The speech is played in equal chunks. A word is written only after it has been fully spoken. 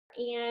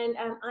And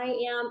I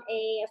am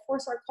a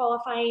four-star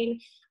qualifying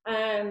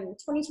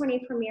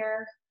 2020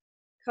 Premier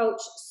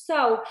coach.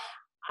 So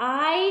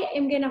I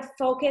am going to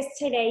focus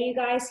today, you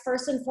guys,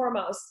 first and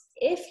foremost.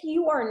 If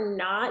you are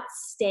not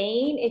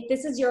staying, if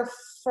this is your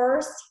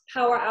first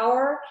power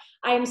hour,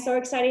 I am so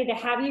excited to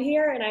have you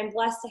here and I'm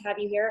blessed to have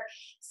you here.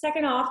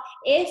 Second off,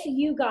 if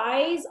you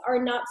guys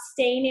are not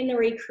staying in the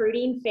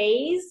recruiting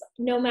phase,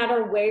 no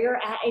matter where you're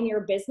at in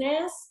your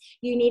business,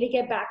 you need to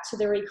get back to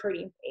the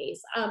recruiting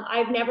phase.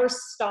 I've never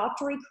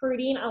stopped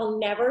recruiting. I'll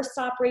never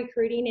stop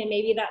recruiting. And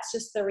maybe that's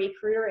just the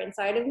recruiter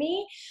inside of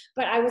me.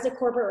 But I was a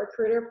corporate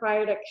recruiter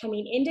prior to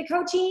coming into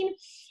coaching.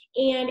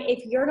 And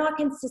if you're not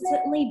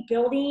consistently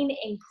building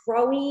and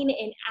growing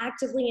and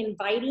actively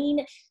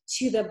inviting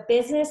to the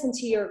business and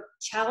to your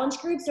challenge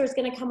groups, there's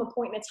going to come a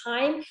point in a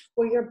time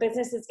where your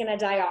business is going to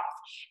die off.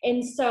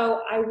 And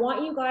so I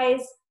want you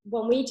guys,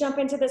 when we jump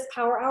into this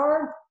power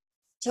hour,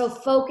 to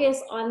focus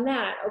on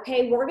that.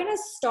 Okay, we're going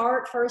to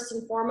start first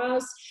and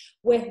foremost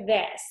with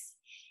this.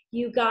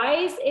 You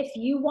guys, if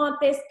you want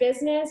this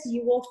business,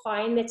 you will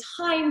find the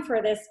time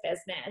for this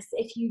business.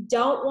 If you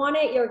don't want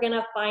it, you're going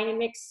to find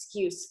an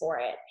excuse for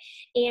it.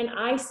 And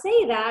I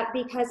say that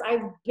because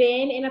I've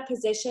been in a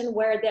position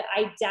where that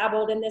I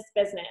dabbled in this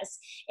business,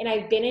 and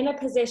I've been in a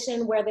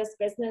position where this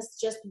business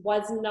just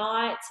was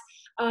not,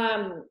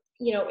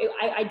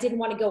 I didn't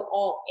want to go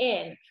all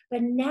in.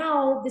 But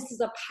now this is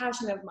a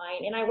passion of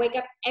mine, and I wake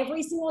up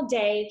every single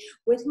day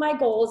with my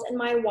goals and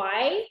my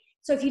why.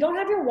 So if you don't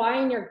have your why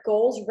and your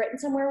goals written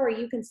somewhere where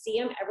you can see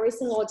them every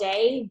single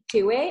day,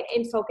 do it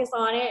and focus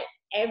on it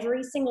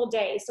every single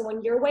day. So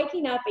when you're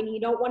waking up and you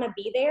don't want to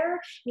be there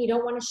and you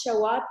don't want to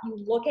show up,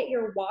 you look at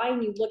your why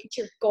and you look at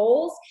your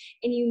goals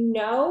and you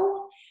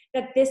know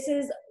that this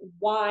is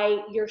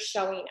why you're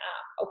showing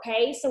up.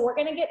 Okay, so we're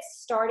going to get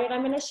started.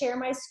 I'm going to share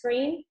my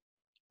screen.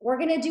 We're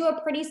going to do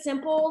a pretty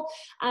simple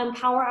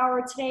power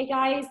hour today,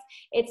 guys.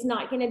 It's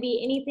not going to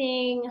be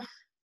anything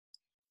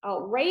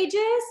outrageous,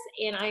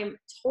 and I'm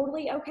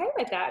totally okay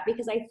with that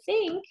because I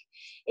think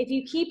if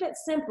you keep it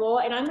simple,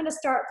 and I'm going to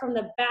start from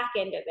the back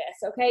end of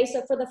this, okay?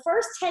 So for the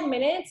first 10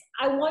 minutes,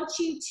 I want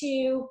you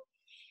to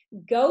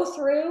go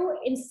through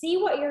and see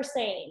what you're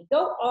saying.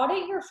 Go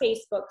audit your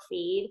Facebook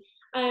feed.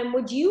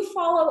 Would you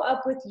follow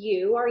up with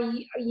you? Are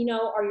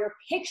your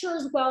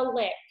pictures well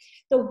lit?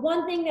 The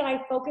one thing that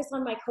I focus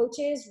on my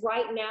coaches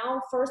right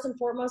now, first and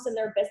foremost in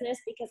their business,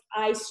 because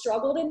I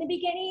struggled in the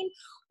beginning,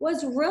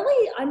 was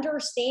really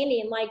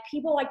understanding, like,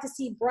 people like to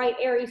see bright,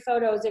 airy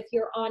photos if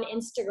you're on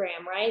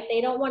Instagram, right?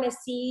 They don't want to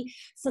see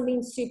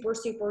something super,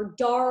 super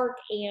dark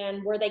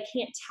and where they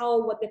can't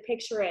tell what the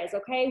picture is,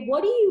 okay?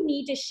 What do you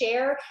need to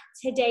share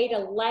today to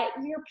let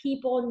your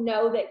people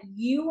know that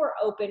you are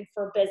open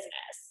for business?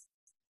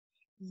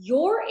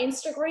 Your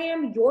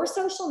Instagram, your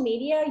social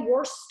media,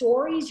 your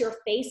stories, your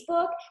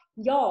Facebook,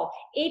 y'all,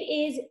 it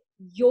is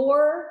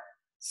your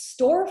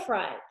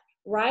storefront,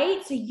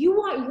 right? So you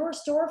want your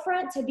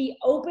storefront to be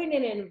open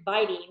and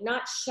inviting,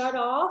 not shut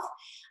off.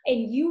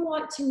 And you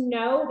want to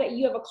know that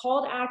you have a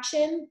call to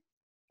action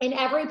in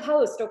every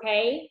post,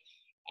 okay?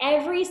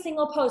 Every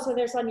single post,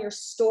 whether it's on your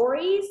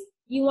stories,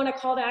 you want a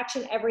call to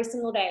action every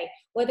single day.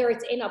 Whether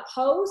it's in a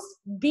post,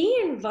 be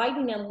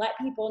inviting and let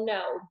people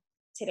know.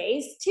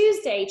 Today's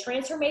Tuesday,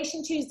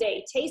 Transformation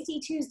Tuesday, Tasty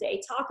Tuesday,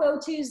 Taco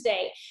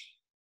Tuesday.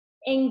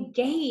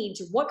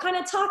 Engage. What kind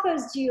of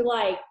tacos do you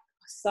like?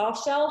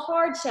 Soft shell,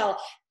 hard shell,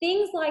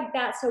 things like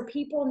that, so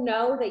people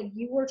know that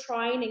you were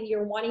trying and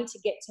you're wanting to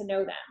get to know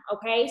them,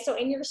 okay? So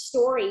in your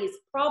stories,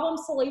 problem,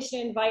 solution,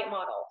 invite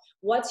model.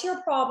 What's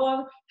your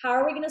problem? How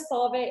are we going to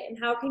solve it? And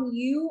how can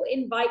you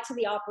invite to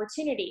the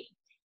opportunity?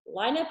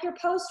 Line up your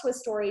post with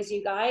stories,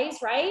 you guys,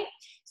 right?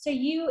 So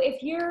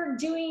if you're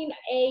doing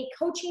a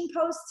coaching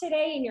post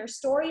today in your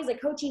stories, a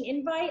coaching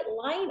invite,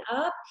 line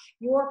up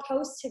your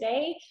post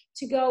today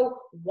to go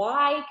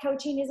why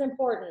coaching is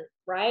important,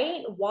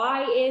 right?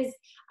 Why is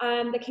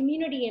the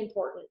community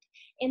important?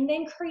 And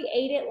then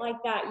create it like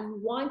that. You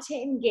want to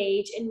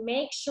engage and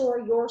make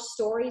sure your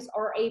stories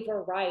are a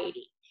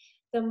variety.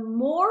 The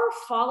more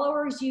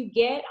followers you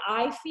get,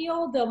 I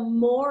feel, the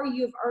more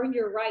you've earned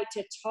your right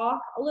to talk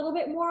a little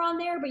bit more on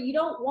there, but you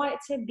don't want it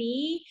to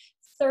be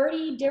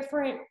 30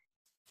 different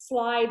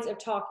slides of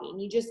talking.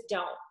 You just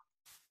don't.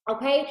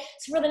 Okay,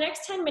 so for the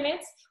next 10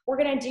 minutes, we're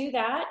going to do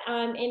that.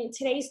 And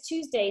today's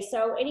Tuesday,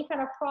 so any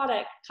kind of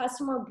product,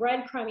 customer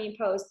breadcrumbing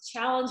post,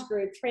 challenge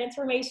group,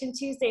 Transformation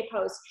Tuesday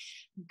post,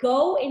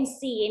 go and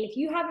see. And if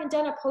you haven't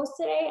done a post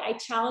today, I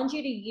challenge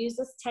you to use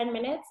this 10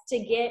 minutes to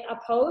get a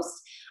post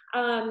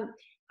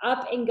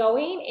up and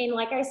going. And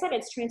like I said,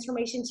 it's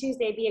Transformation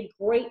Tuesday. It'd be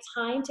a great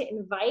time to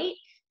invite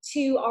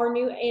to our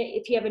new,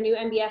 if you have a new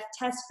MBF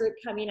test group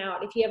coming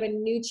out, if you have a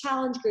new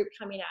challenge group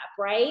coming up,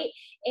 right?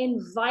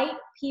 Invite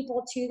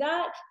people to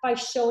that by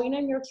showing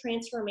them your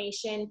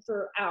transformation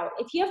throughout.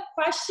 If you have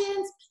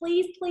questions,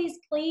 please, please,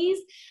 please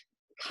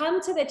come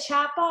to the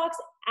chat box,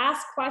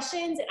 ask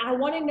questions. And I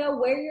want to know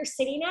where you're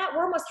sitting at.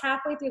 We're almost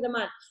halfway through the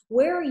month.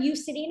 Where are you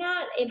sitting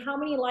at, and how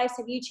many lives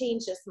have you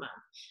changed this month?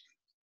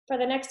 For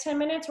the next 10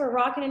 minutes, we're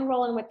rocking and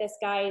rolling with this,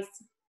 guys.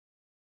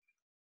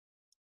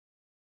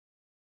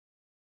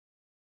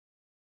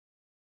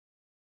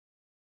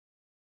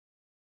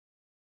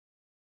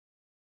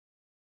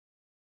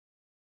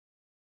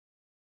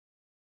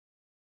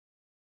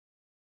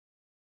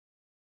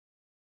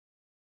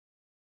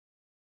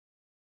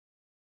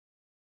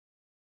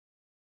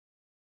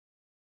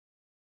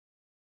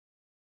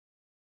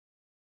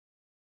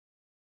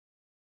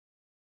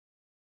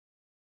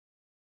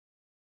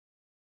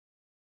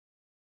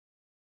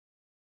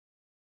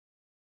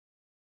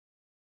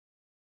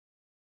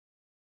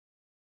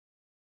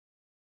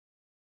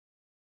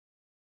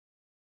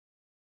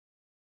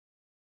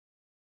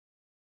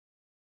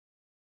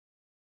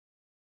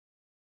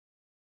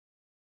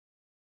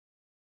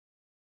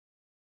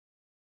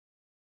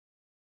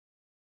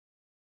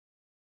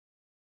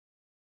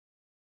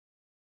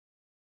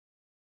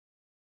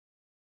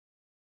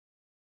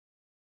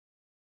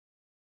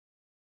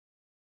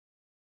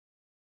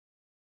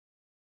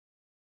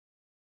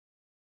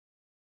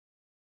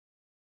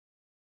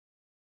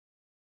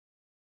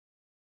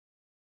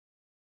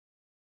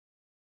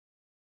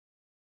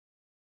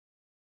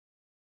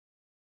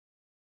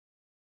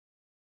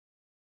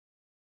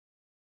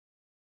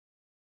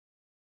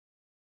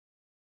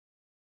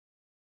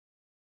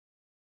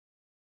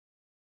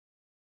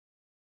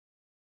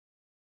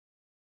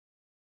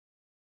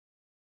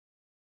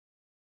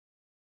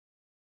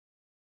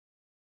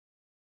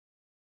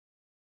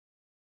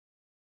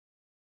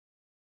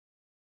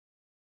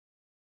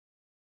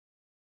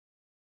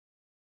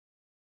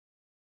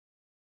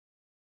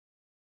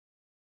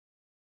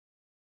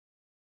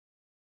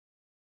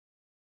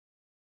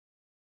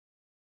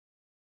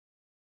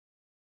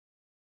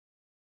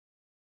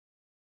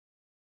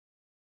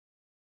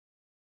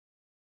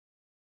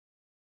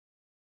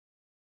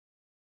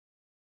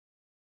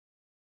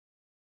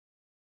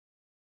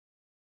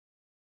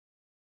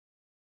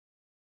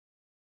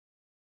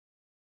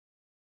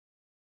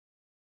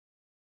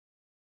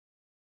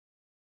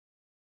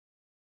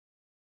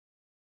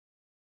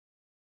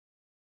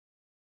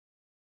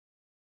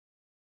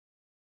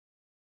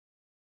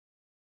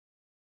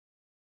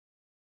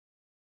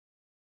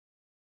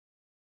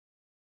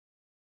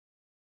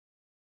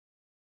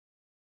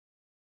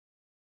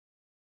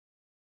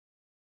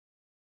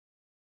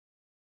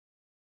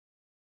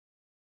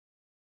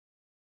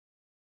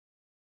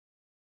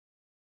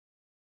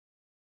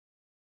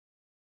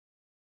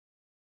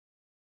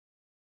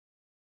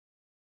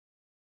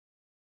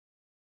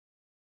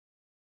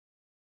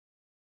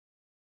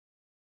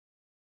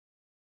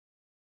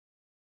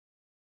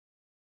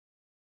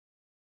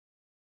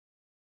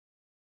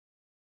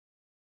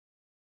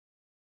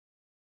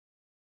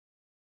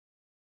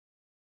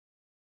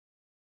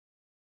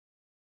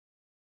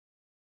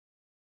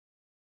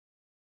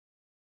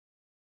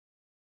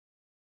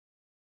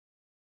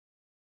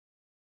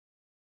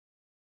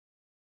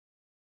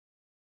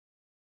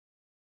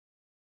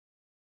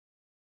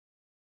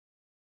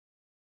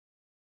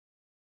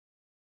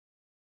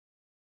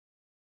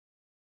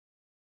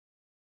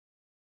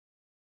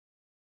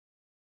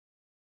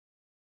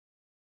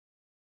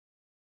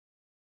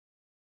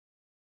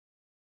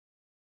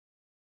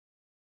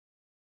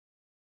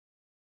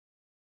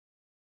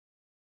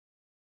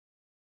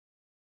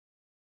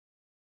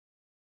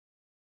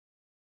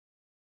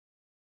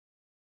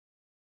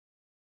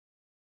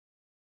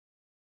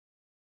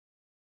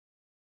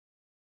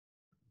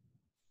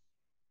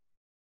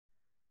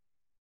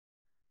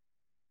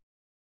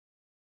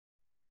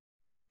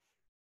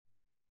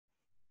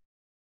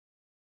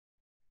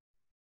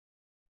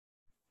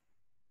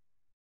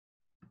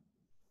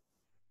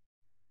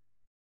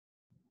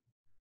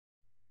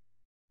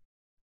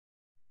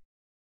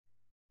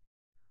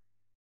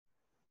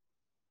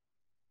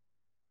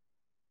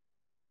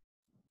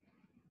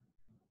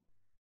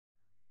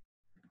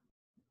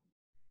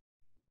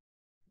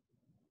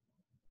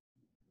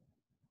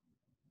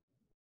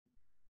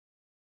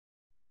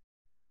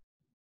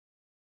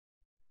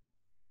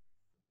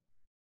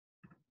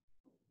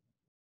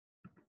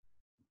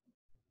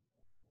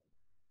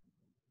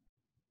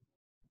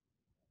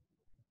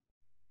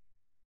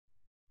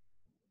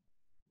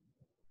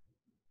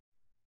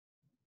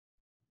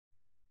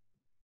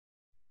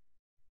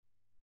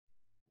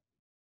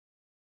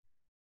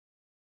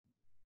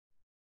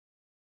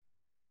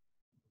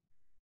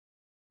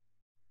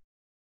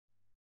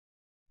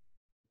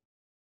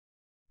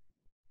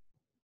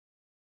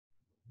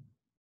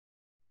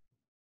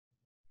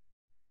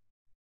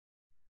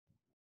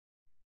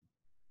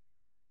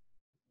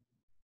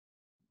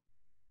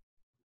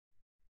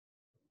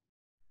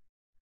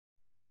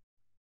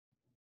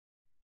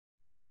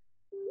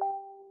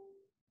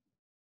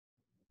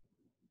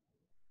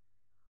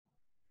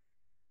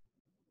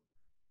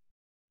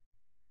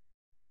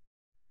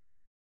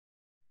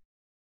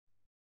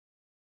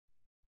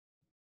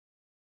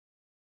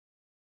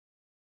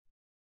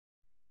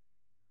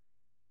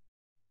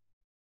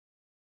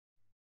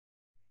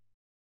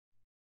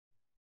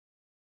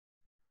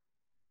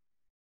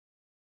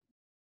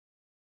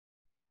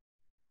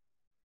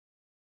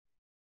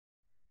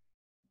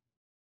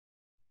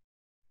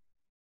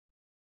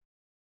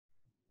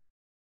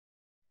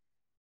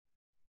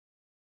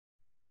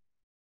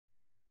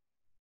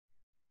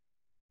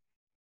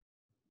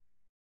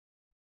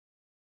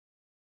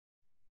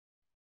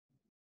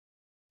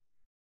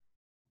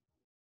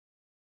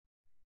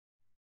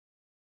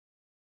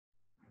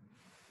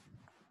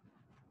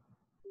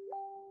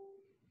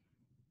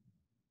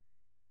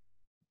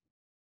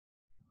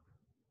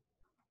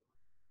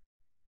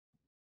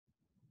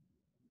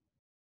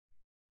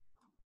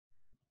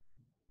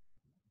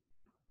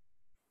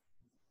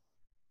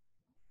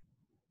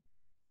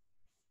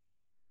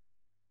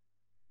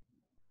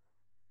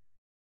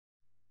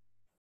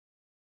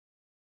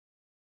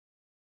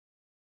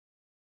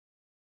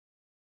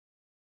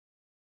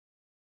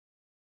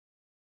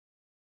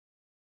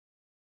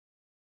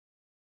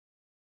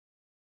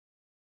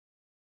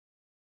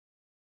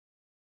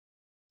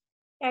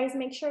 Guys,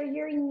 make sure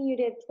you're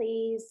muted,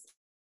 please.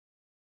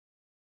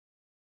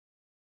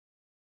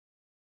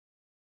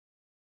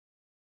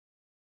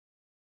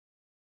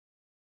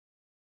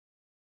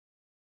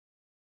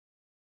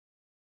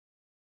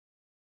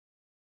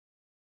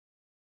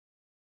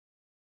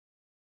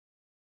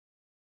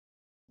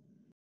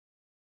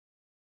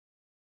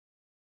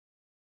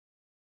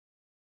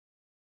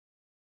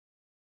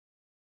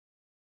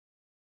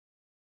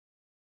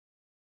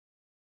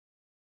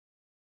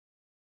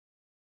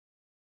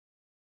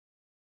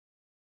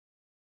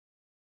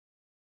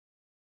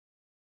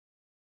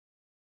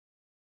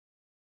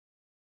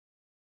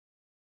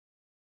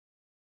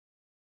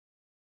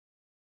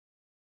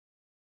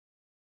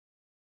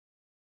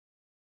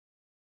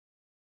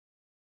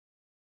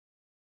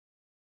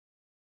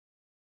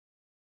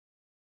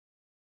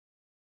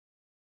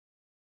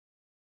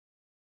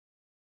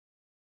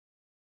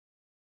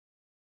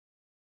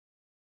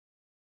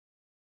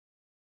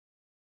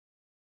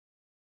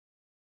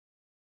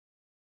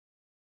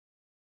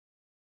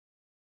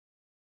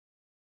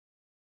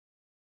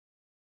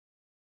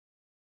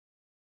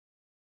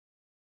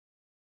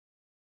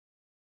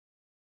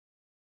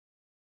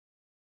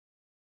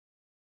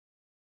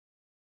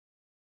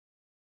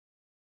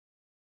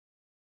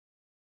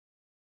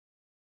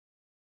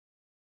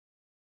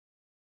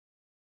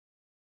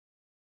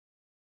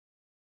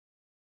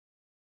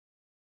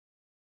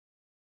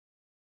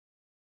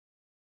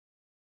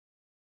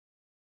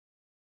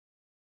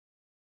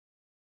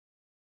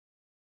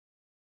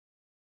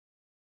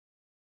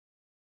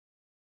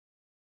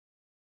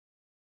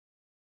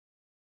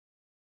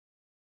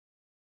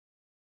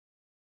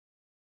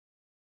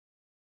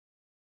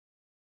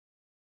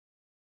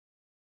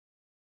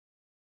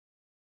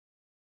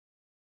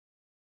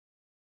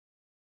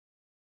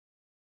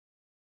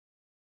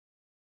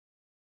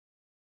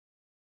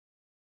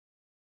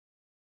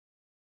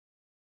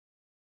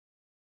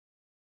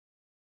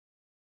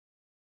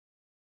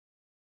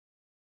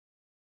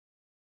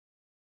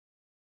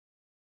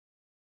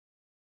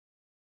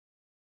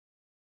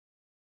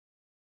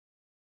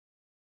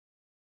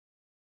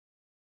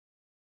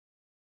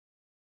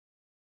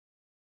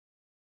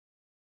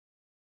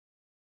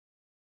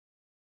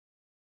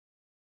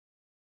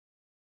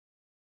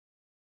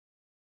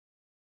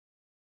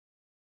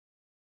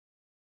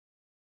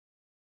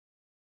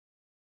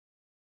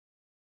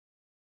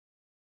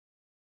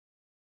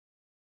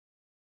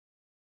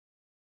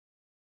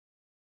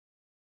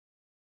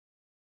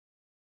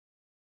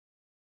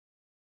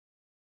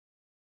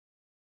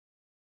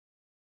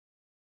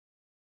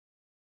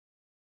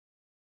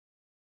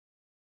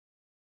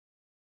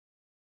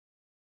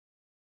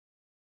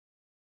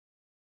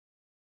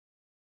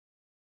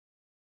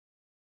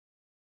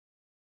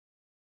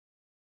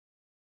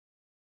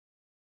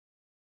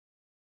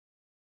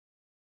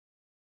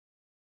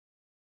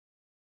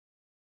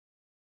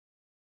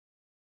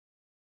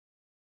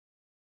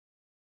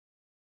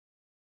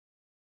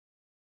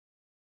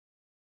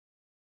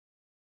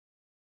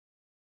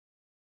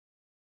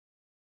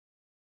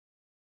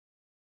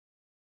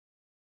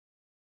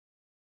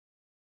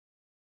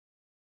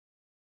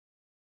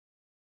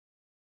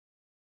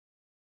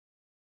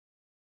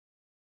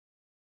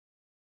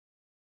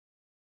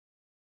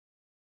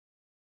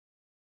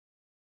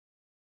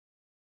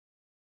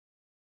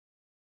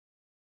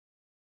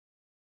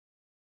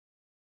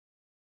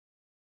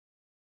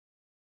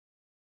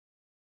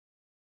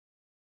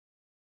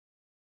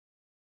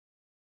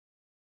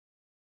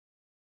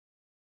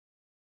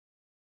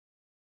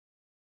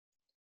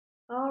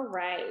 All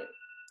right.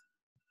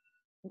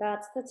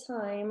 That's the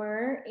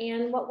timer.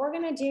 And what we're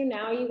going to do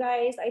now, you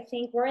guys, I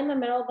think we're in the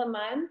middle of the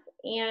month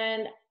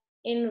and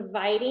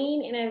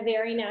inviting in a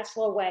very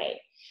natural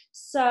way.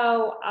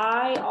 So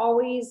I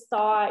always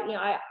thought,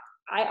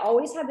 I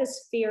always had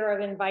this fear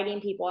of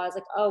inviting people. I was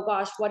like, oh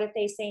gosh, what if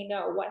they say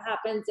no? What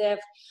happens if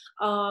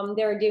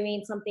they're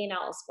doing something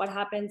else? What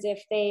happens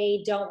if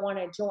they don't want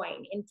to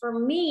join? And for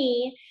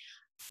me,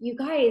 you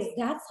guys,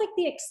 that's like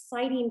the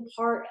exciting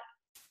part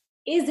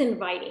is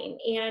inviting.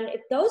 And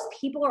if those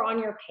people are on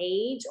your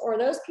page, or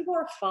those people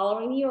are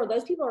following you, or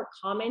those people are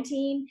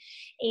commenting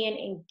and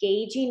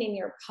engaging in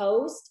your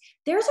post,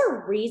 there's a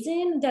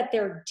reason that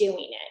they're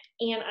doing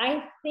it. And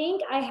I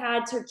think I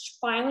had to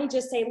finally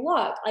just say,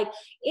 look, like,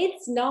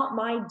 it's not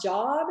my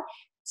job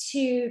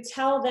to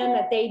tell them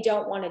that they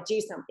don't want to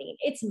do something.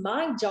 It's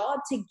my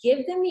job to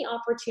give them the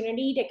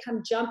opportunity to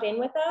come jump in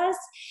with us.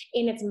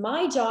 And it's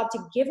my job to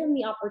give them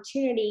the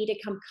opportunity to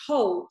come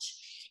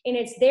coach, and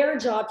it's their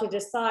job to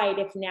decide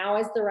if now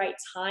is the right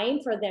time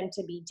for them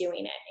to be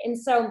doing it. And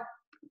so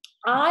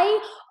I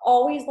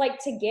always like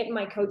to get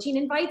my coaching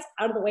invites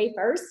out of the way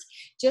first,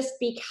 just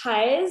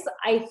because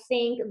I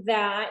think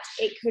that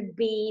it could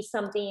be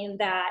something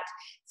that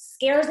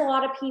scares a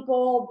lot of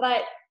people.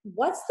 But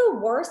what's the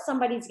worst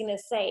somebody's going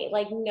to say?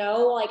 Like,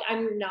 no, like,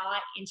 I'm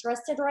not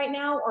interested right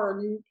now,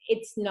 or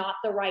it's not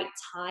the right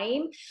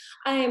time.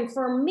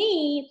 For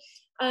me,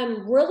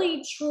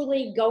 Really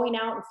truly going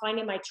out and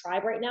finding my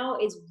tribe right now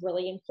is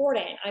really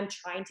important. I'm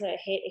trying to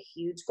hit a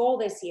huge goal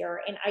this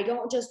year, and I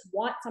don't just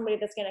want somebody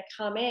that's going to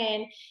come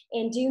in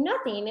and do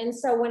nothing. And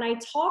so when I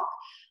talk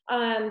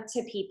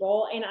to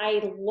people and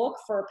I look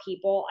for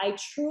people, I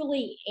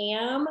truly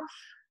am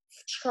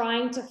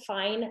trying to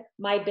find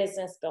my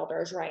business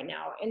builders right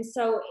now. And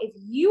so if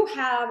you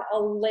have a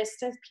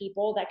list of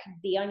people that could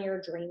be on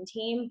your dream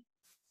team,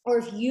 or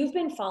if you've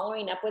been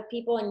following up with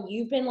people and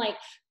you've been like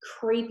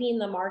creeping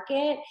the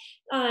market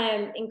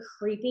and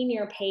creeping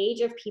your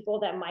page of people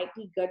that might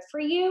be good for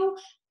you,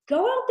 go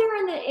out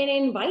there and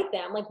invite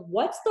them. Like,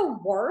 what's the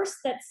worst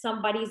that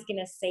somebody's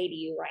gonna say to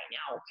you right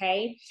now?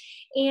 Okay.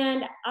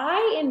 And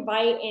I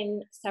invite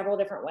in several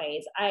different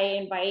ways. I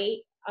invite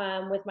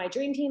with my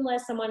dream team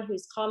list someone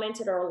who's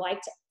commented or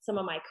liked some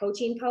of my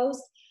coaching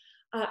posts.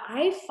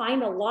 I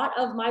find a lot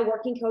of my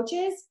working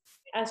coaches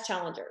as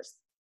challengers.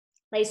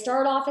 They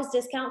start off as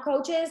discount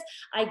coaches.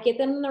 I get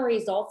them the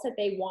results that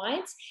they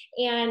want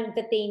and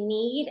that they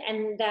need,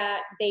 and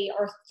that they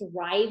are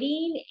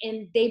thriving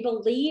and they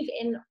believe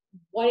in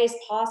what is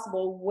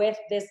possible with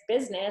this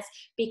business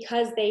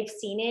because they've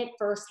seen it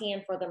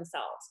firsthand for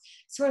themselves.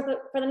 So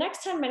for the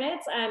next 10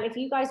 minutes, if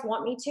you guys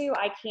want me to,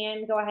 I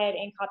can go ahead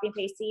and copy and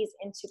paste these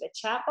into the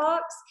chat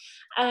box.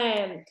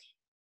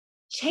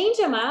 Change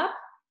them up.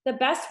 The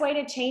best way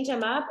to change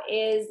them up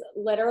is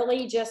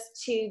literally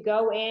just to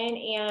go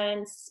in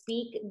and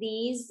speak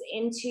these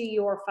into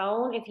your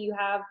phone. If you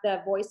have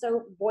the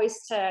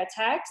voice to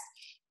text,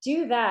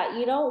 do that.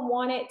 You don't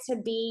want it to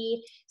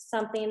be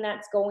something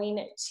that's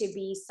going to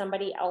be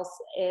somebody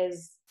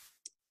else's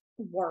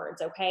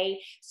words, okay?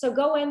 So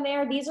go in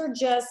there. These are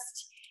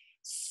just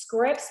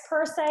scripts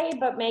per se,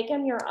 but make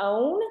them your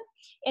own.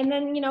 And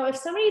then, if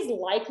somebody's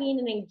liking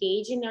and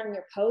engaging on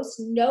your post,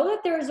 know that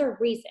there's a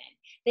reason.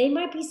 They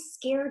might be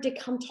scared to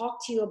come talk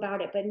to you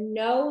about it, but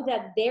know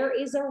that there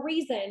is a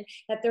reason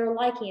that they're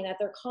liking, that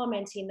they're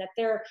commenting, that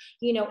they're,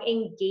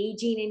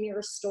 engaging in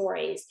your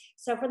stories.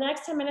 So for the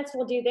next 10 minutes,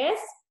 we'll do this.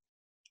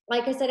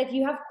 Like I said, if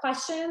you have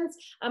questions,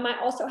 I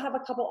also have a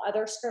couple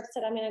other scripts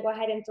that I'm going to go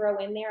ahead and throw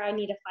in there. I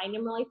need to find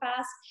them really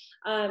fast.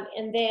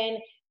 And then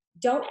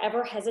don't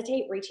ever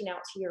hesitate reaching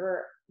out to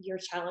your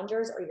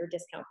challengers or your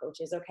discount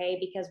coaches, okay?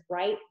 Because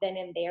right then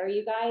and there,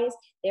 you guys,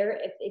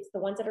 it's the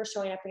ones that are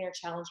showing up in your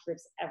challenge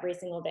groups every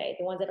single day,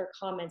 the ones that are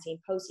commenting,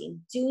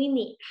 posting, doing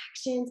the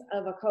actions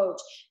of a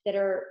coach that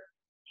are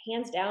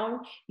hands down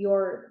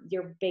your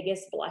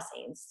biggest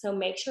blessings. So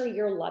make sure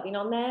you're loving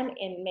on them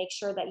and make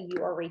sure that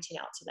you are reaching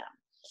out to them.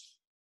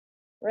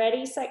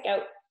 Ready, set,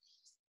 go.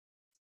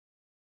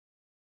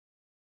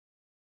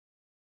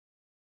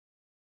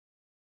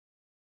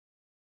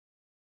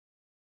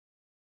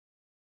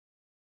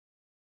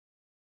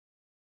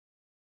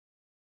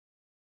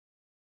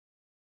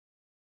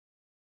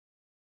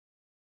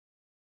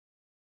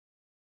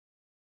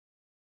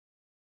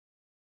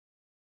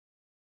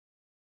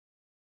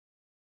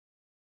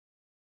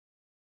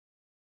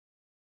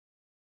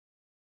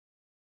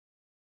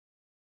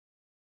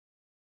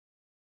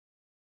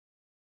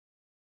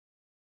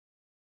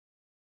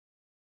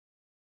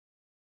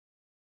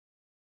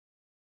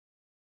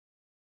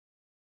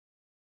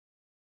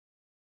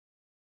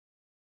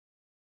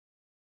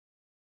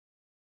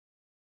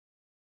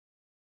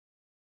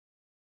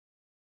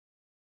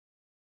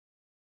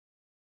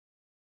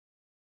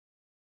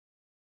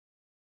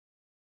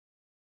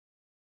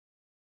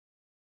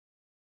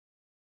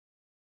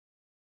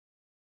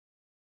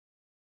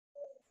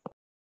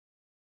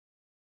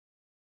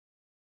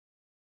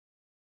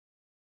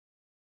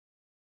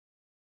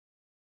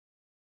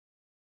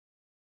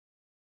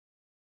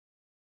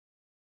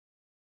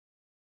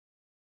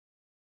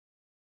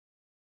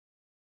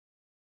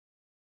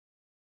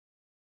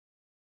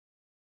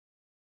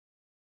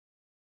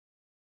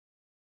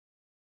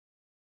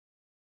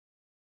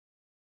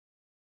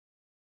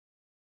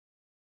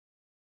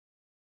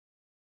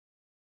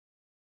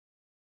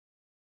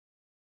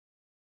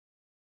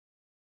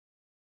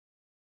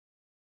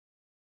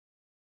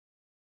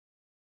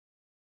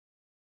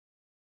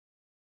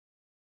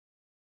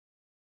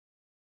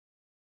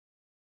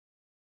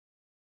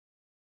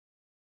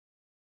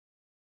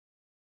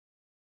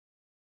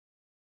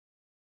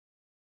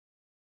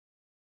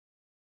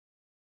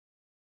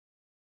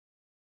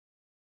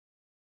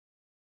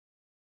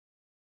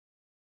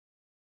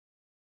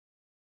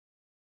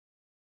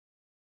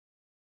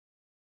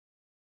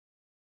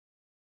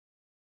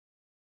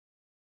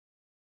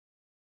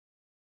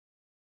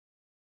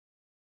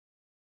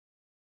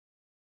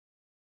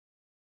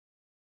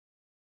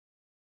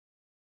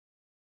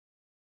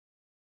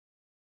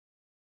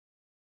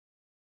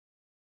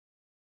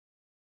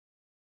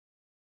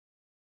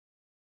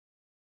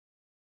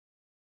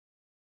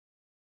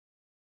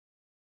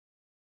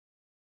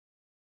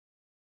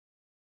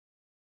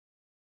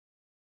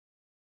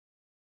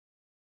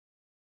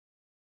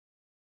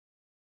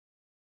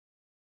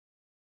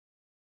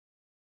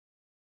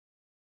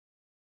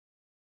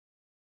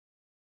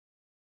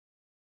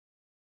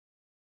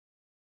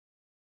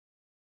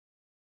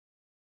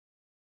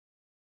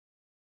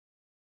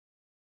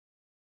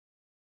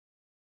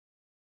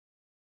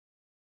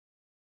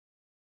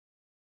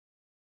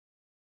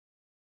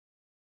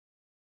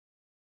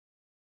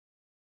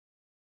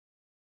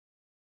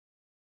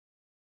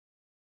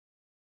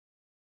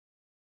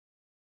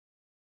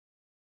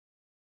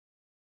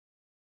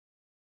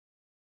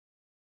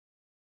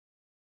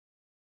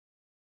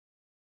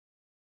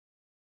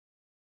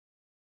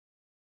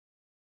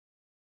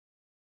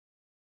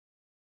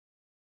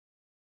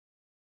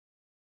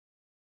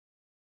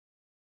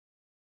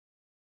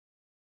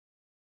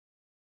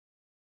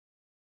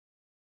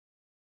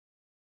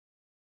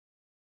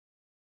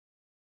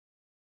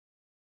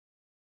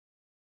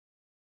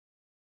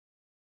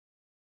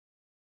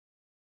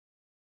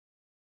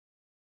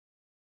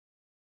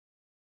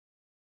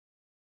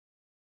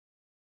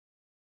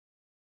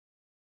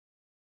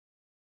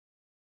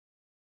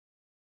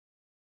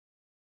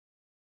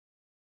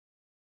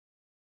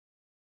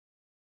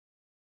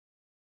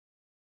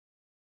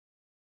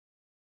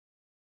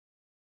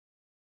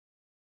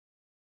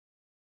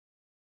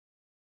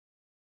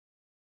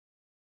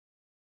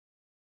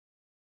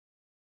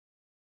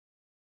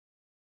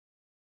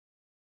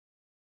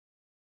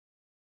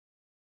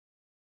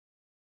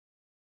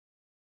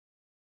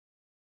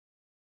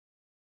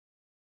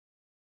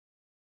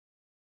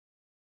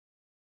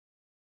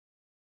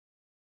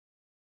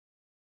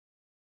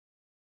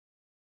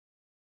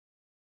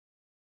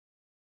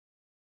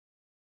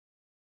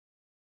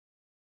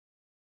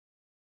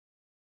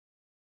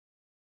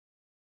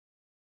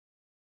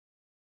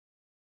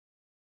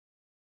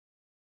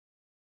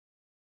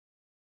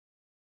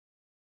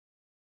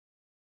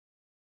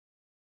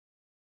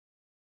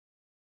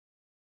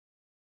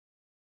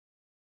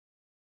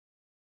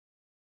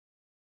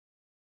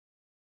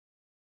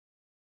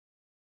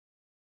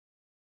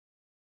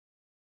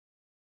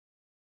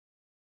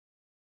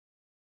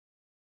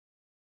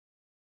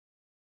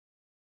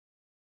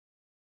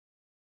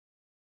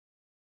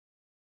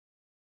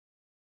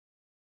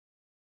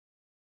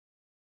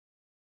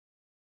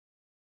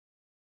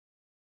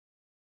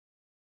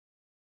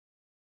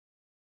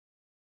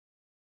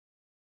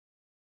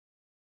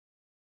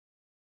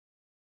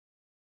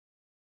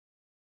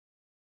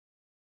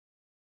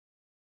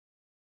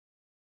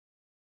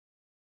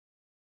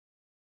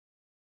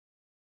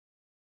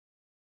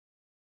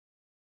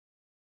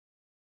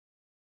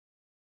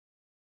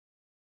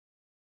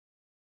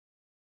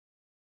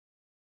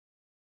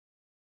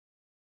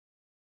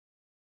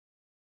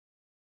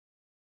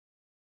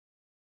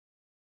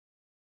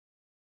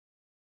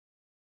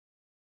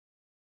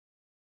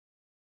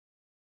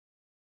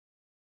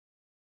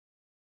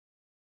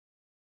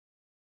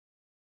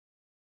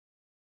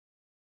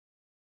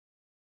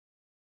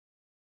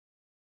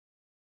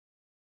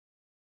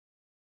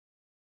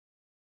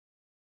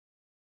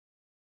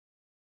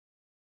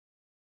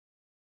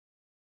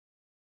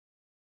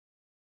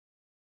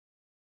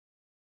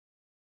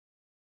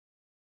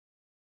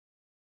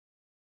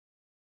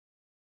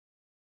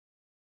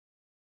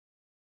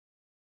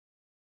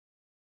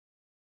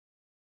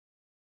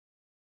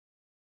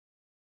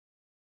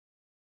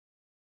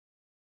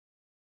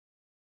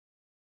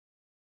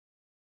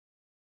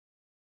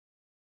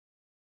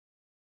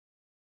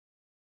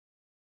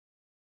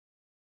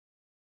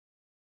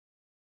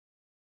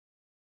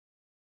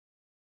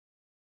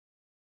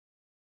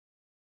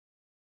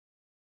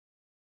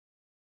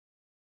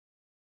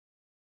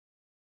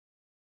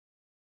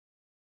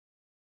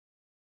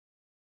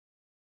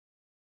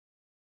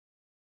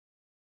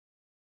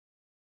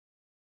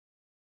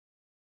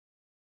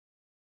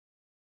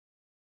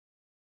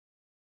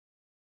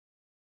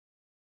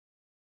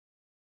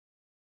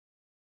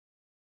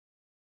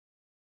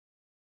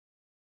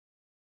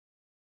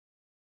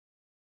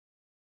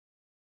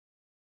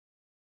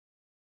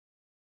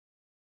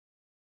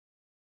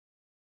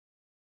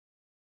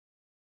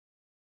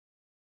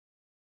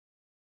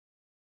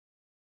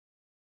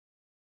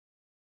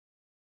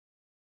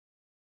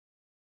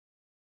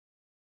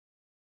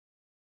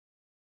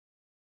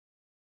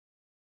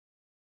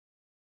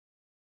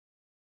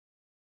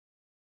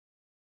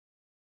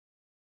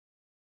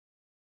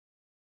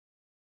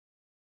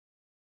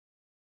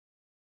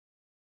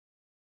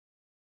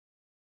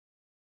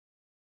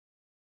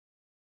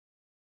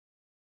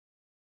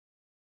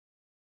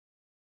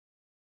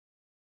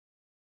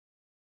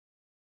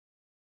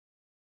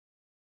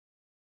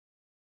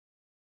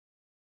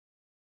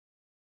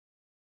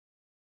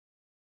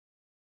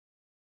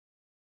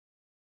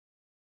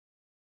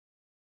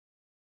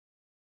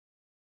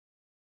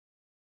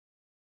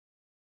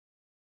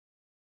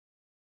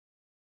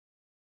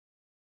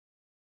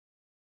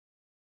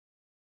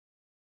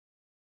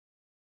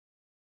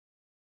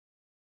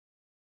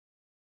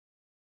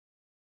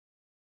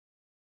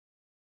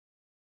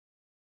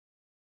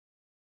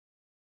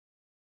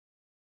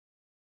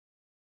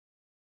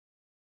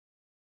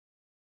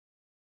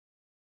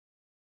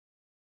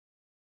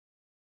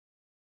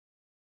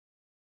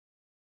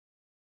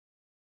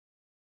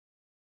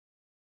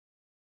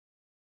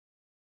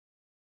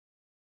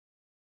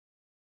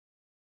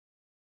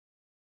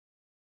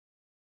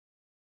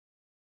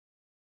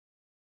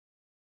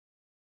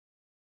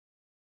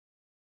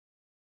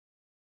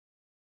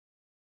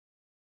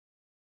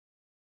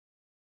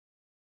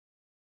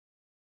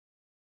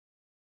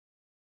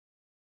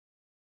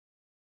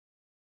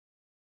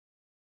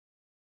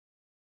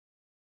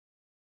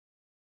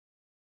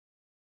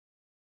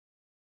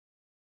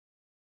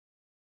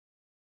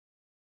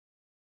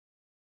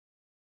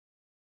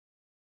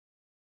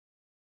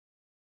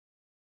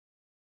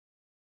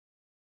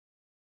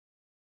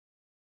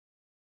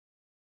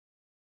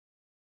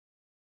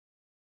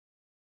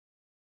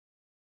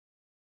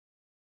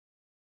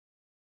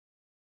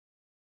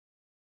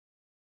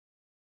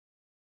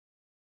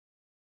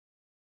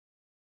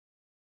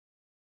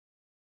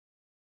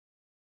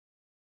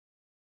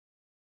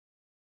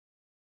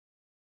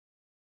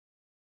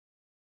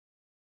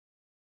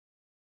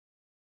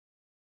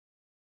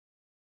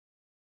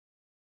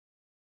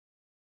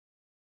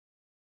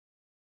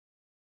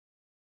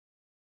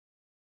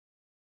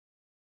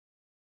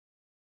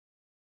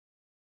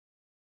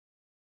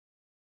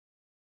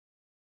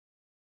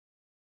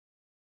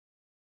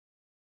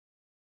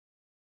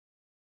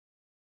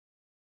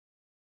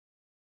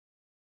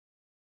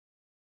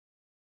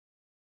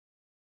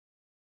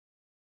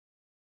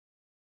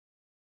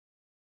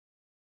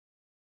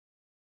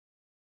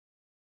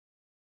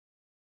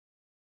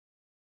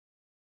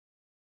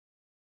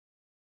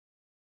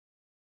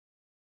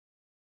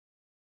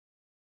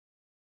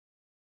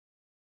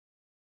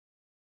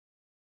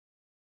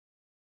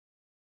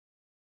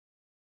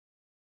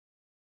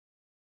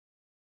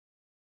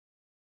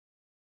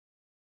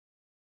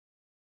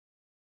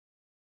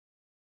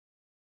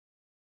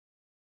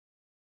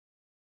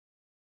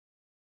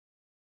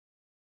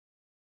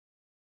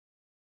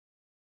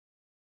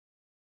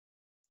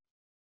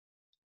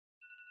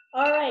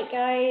 All right,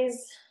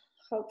 guys.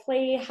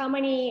 Hopefully,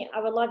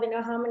 I would love to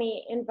know how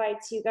many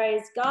invites you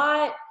guys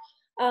got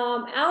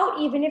out,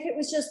 even if it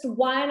was just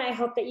one. I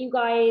hope that you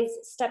guys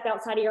stepped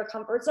outside of your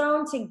comfort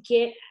zone to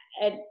get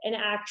an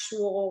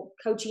actual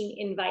coaching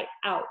invite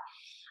out.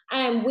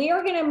 We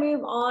are going to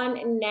move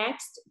on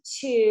next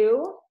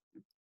to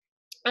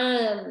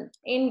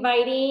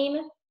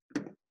inviting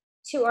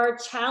to our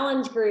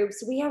challenge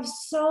groups. We have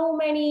so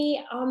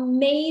many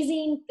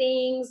amazing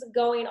things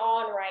going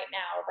on right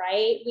now,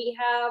 right? We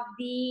have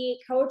the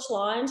coach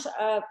launch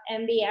of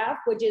MBF,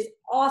 which is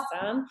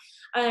awesome.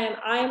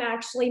 I'm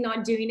actually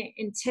not doing it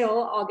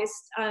until August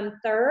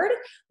 3rd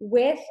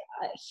with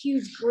a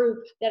huge group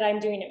that I'm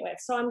doing it with.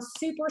 So I'm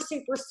super,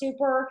 super,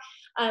 super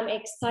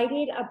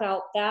excited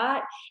about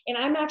that. And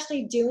I'm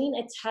actually doing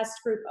a test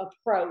group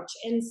approach.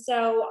 And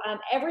so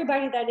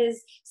everybody that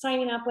is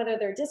signing up, whether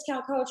they're a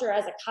discount coach or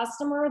as a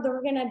customer,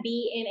 they're going to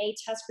be in a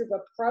test group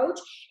approach.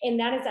 And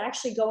that is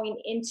actually going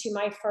into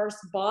my first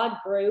BOD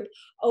group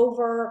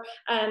over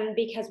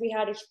because we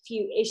had a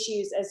few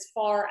issues as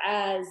far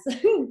as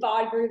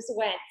BOD groups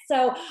went.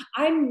 So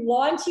I'm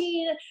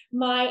launching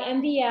my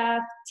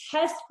MBF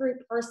test group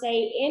per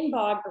se in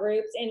BOD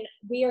groups, and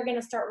we are going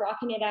to start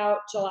rocking it out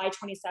July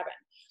 27th.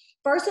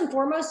 First and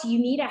foremost, you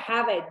need to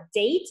have a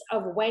date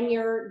of when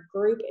your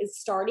group is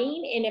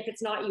starting. And if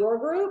it's not your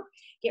group,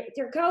 get with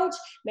your coach,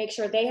 make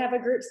sure they have a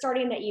group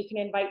starting that you can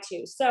invite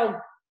to. So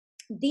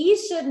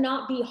these should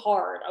not be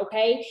hard,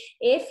 okay?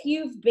 If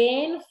you've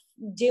been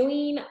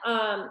doing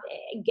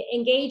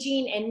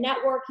engaging and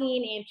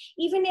networking, and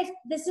even if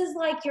this is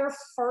like your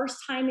first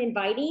time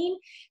inviting,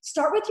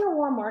 start with your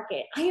warm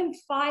market. I am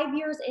 5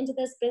 years into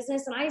this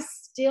business and I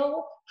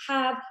still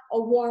have a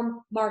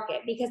warm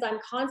market because I'm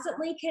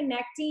constantly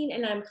connecting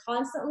and I'm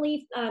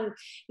constantly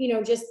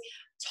just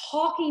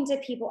talking to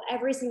people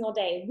every single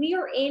day. We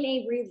are in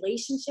a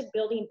relationship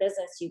building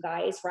business, you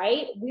guys,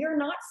 right? We are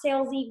not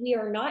salesy. We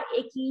are not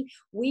icky.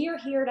 We are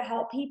here to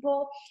help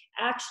people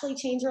actually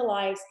change their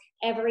lives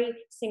every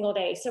single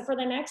day. So for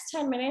the next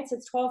 10 minutes,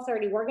 it's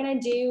 12:30. We're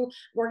going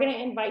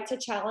to invite to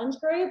challenge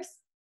groups,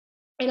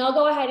 and I'll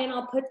go ahead and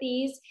I'll put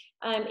these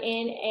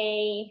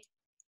in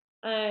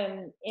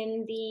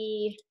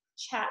the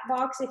chat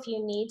box if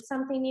you need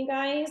something, you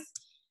guys,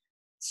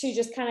 to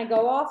just kind of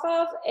go off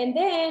of. And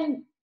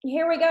then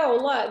here we go.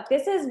 Look,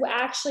 this is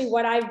actually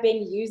what I've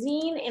been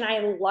using and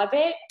I love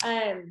it.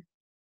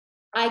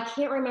 I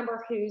can't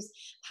remember whose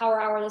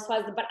power hour this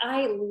was, but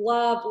I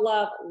love,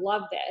 love,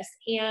 love this.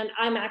 And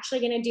I'm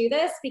actually going to do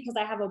this because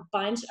I have a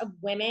bunch of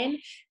women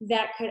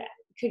that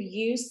could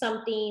use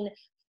something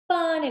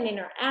fun and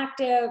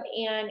interactive,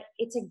 and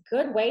it's a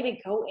good way to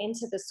go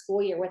into the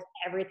school year with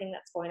everything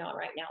that's going on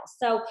right now.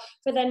 So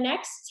for the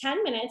next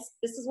 10 minutes,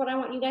 this is what I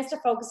want you guys to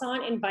focus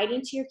on: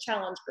 inviting to your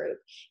challenge group.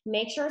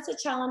 Make sure it's a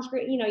challenge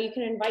group. You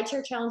can invite to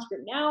your challenge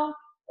group now,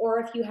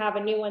 or if you have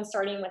a new one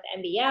starting with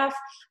MBF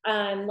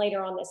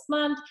later on this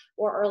month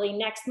or early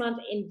next month,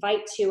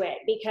 invite to it,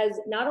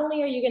 because not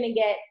only are you going to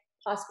get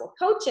possible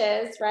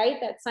coaches, right,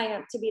 that sign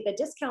up to be the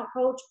discount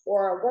coach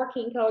or a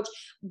working coach,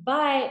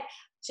 but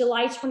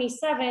July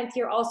 27th,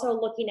 you're also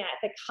looking at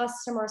the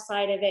customer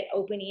side of it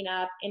opening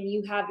up, and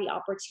you have the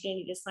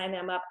opportunity to sign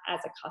them up as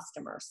a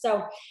customer.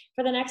 So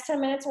for the next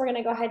 10 minutes, we're going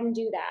to go ahead and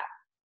do that.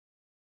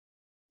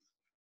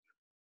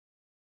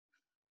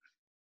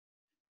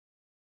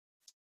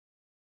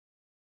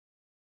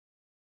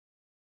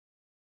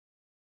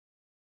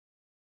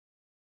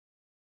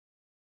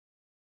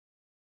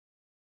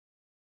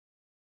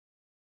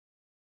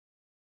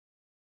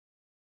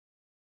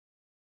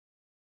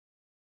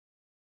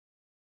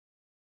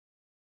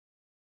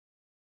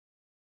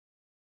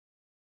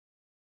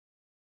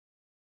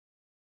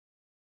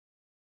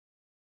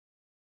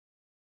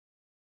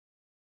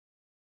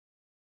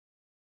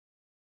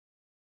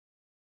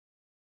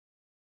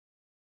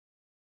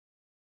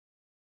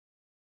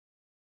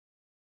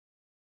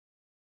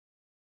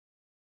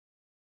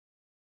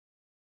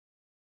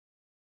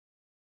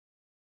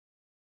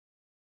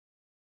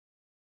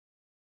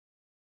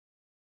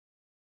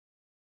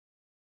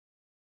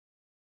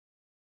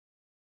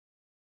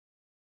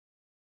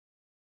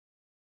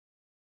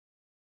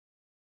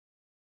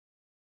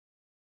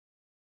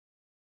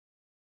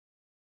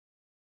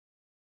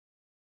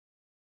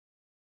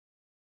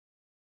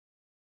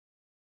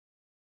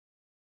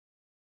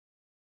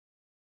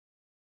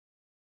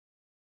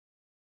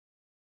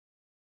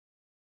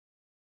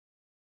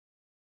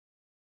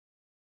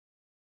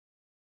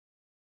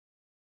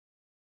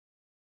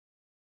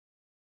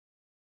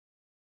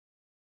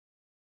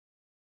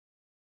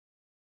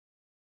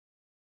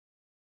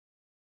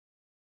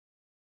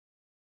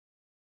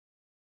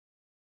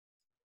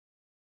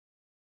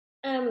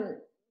 Um,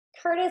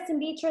 Curtis and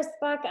Beatrice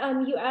Buck,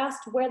 you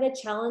asked where the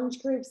challenge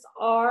groups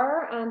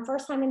are.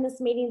 First time in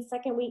this meeting,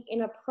 second week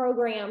in a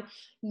program.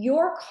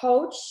 Your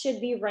coach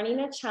should be running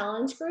a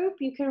challenge group.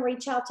 You can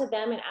reach out to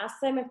them and ask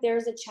them if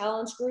there's a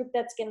challenge group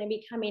that's going to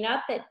be coming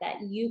up that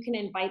you can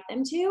invite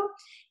them to.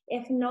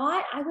 If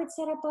not, I would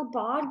set up a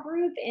bod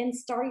group and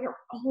start your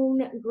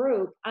own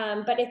group.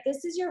 But if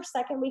this is your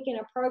second week in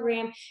a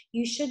program,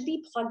 you should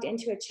be plugged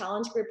into a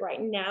challenge group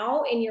right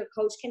now, and your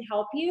coach can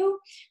help you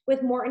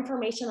with more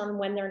information on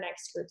when their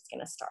next group's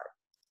going to start.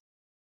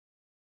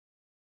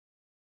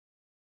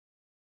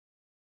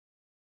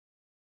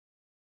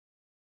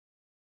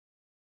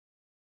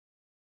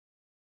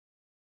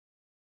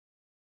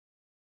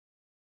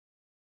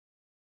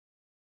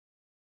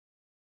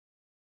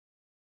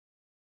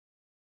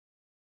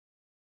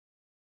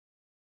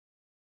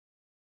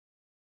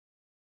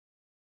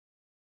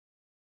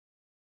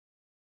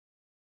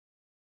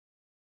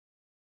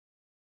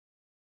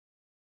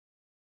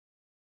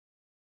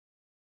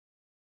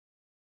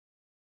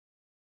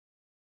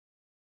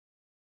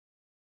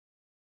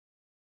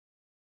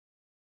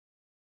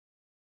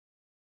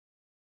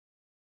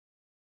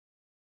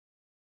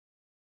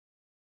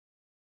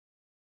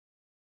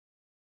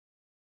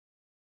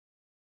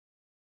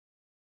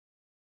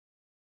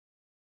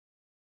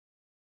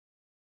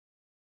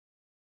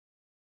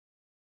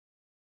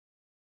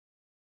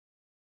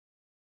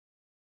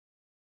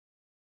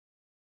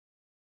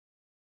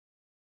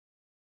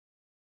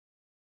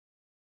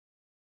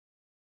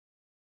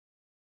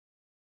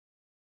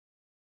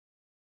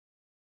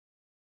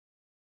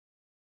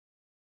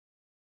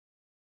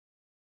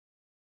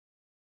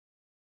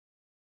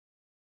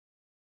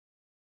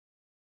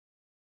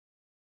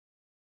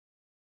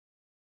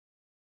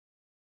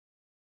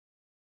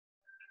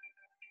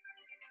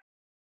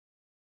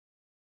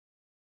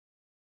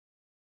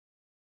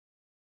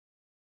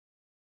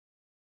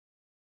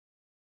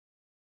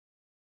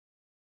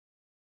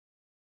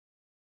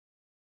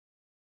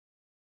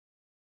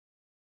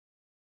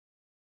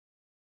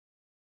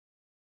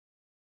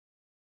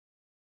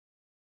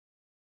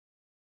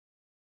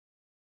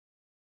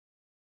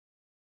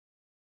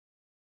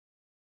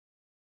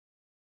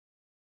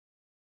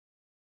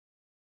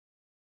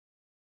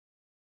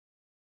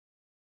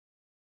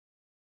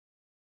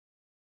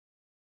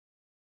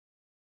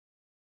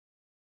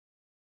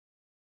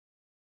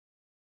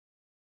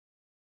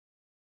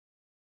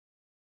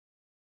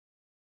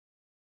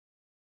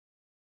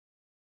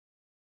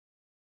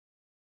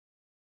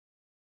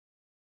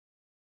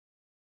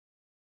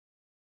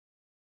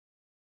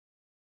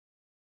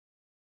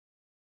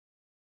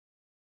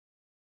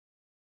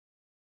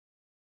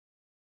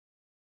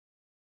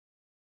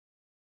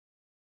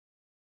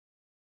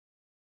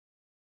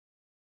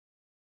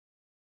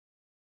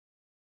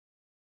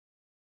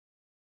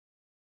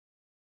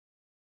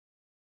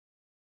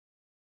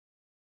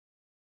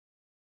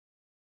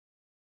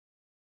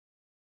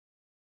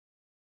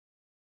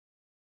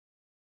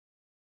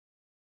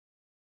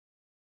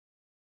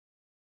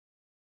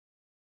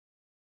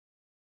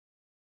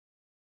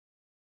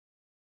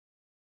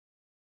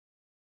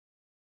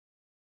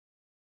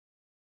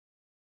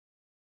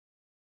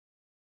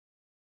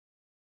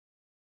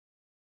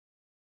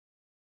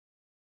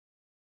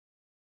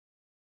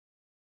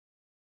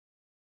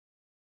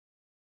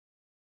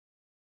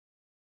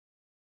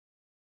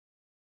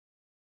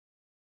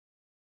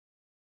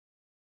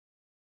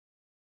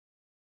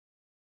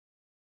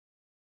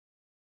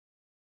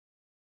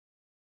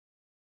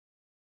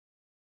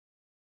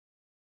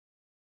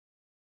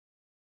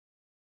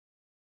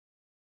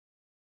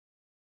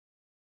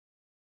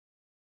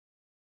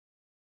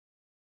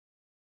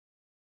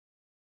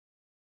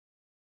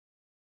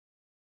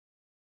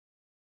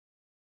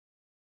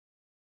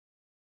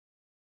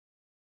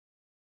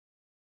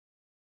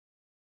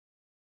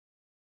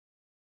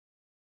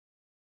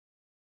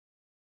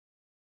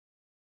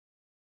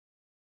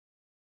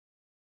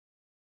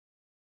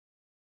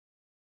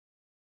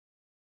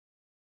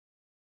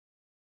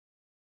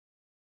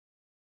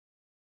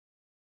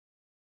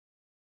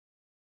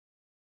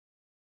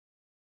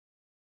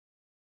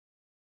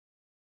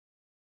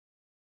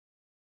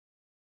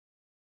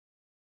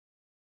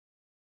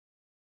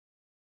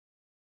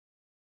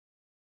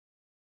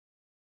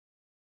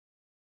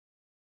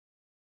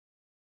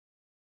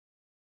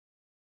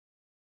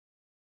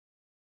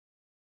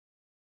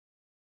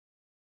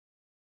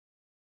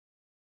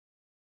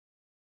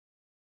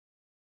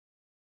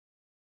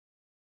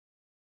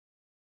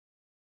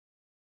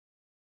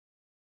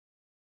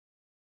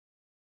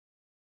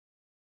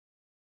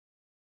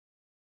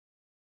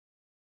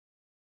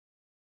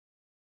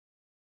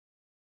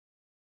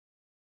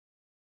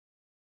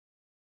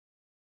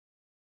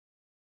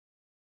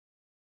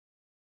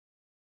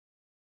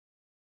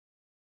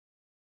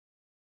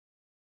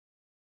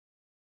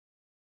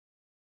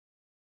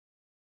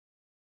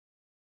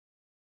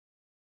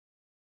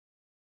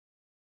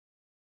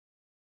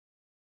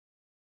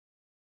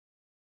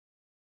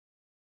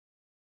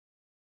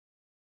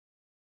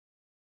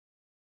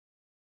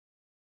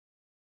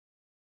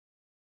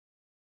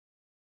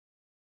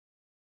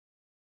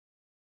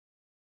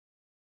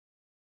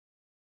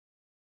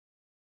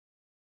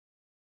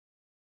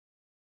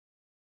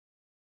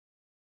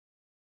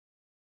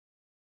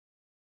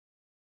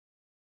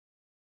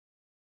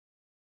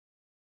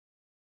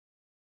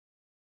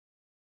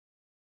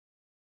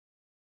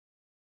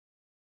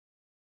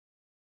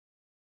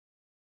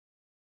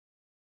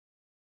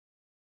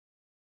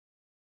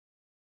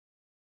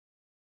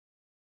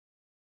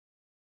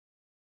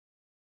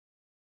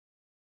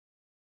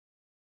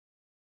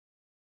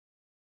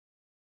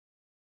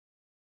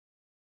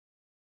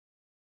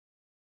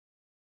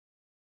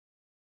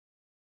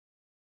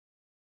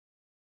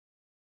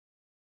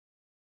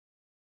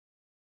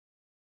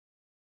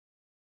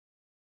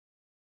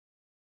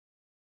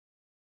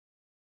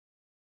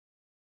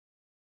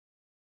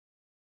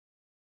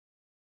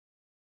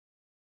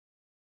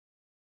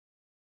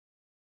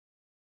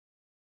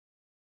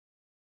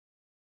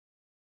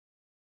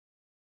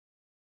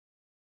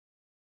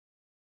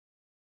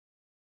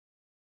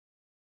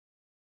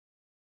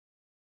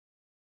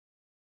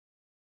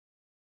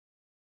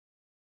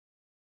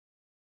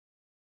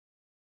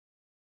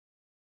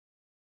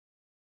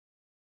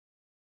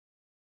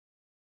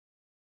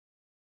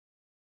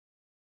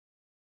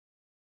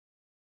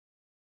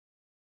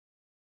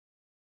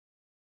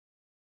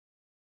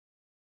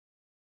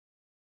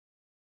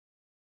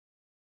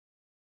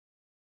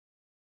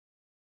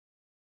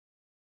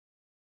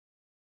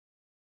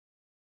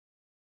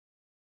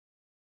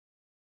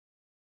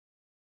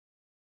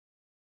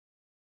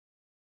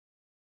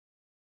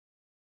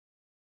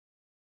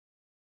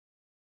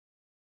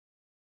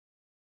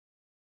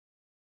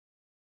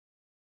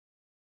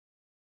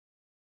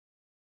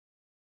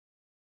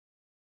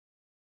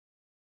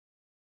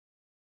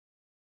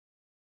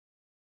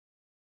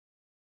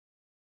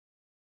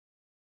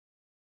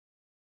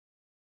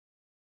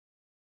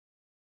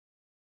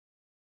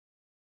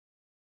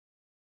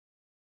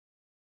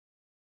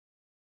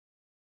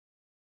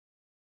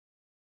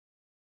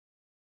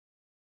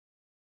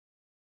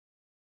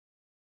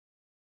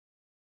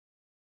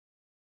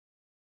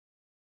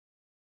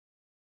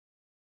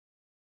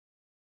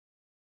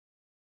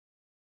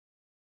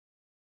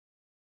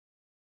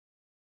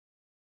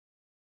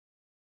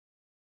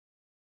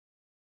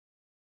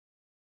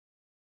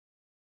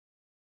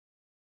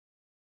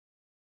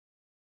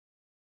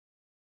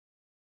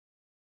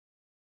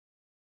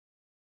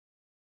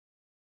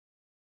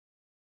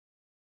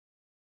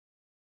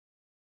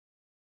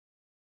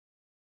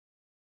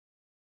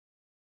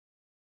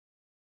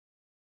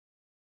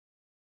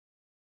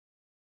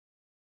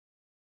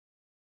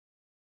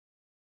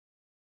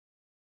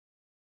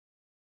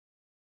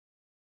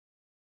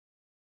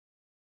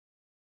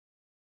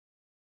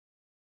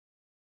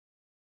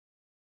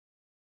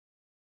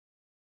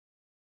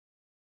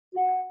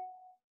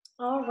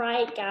 All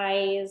right,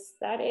 guys.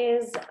 That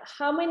is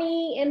how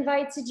many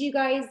invites did you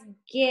guys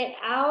get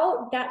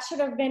out? That should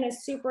have been a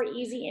super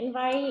easy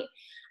invite.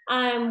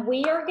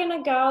 We are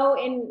gonna go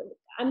and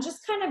I'm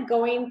just kind of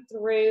going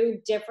through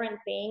different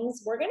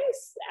things. We're gonna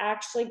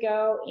actually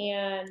go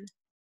and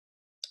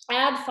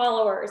add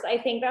followers. I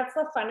think that's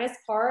the funnest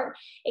part.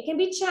 It can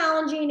be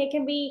challenging, it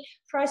can be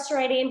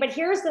frustrating, but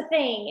here's the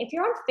thing. If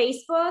you're on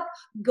Facebook,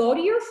 go to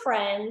your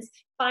friends,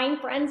 find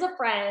friends of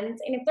friends,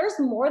 and if there's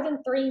more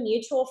than 3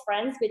 mutual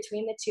friends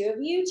between the two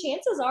of you,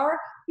 chances are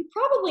you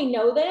probably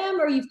know them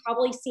or you've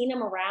probably seen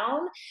them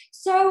around.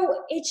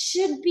 So it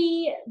should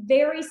be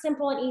very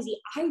simple and easy.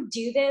 I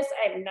do this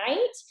at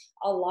night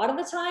a lot of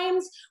the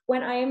times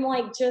when I'm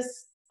like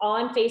just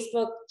on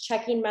Facebook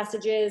checking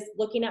messages,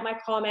 looking at my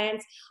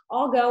comments.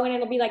 I'll go and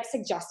it'll be like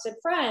suggested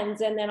friends.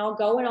 And then I'll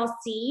go and I'll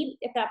see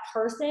if that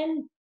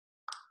person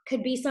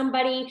could be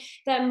somebody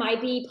that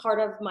might be part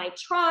of my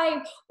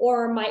tribe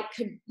or might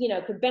could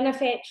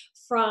benefit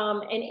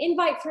from an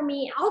invite from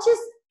me. I'll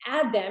just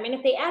add them, and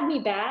if they add me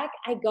back,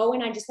 I go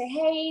and I just say,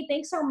 hey,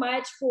 thanks so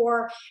much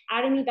for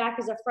adding me back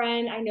as a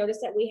friend. I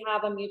noticed that we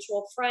have a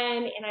mutual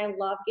friend and I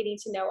love getting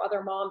to know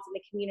other moms in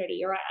the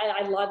community, or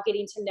I love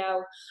getting to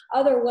know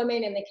other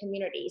women in the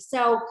community.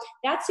 So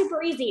that's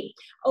super easy.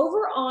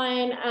 Over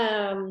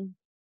on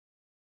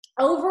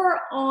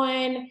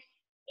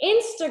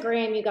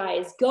Instagram, you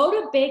guys, go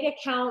to big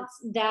accounts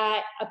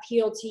that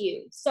appeal to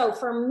you. So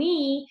for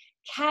me,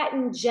 Cat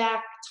and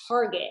Jack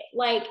Target.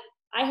 Like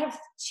I have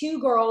 2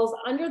 girls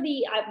I've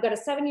got a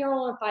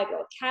 7-year-old and a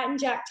 5-year-old, Cat and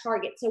Jack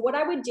Target. So what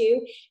I would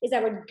do is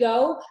I would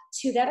go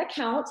to that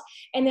account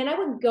and then I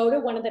would go to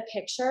one of the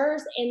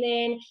pictures and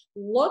then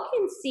look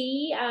and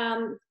see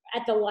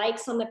at the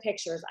likes on the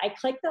pictures. I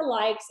click the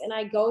likes and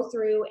I go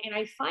through and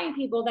I find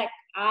people that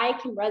I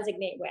can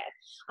resonate with.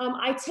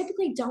 I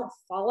typically don't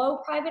follow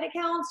private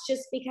accounts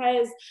just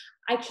because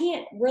I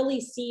can't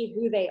really see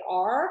who they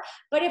are.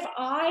 But if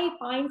I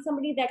find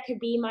somebody that could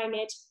be my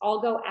niche,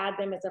 I'll go add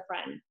them as a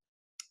friend.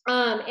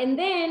 And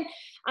then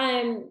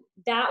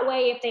that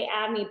way, if they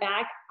add me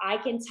back, I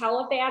can tell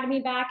if they added me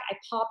back. I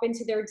pop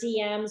into their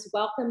DMs,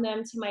 welcome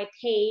them to my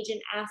page, and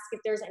ask if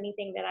there's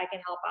anything that I can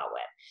help out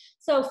with.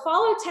 So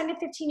follow 10 to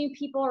 15 new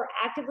people who are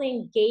actively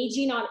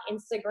engaging on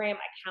Instagram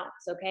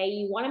accounts, okay?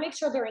 You want to make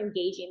sure they're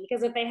engaging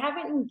because if they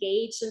haven't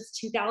engaged since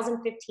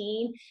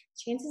 2015,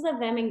 chances of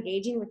them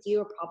engaging with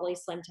you are probably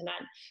slim to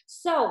none.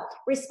 So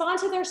respond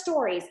to their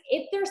stories.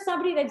 If there's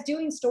somebody that's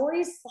doing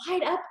stories,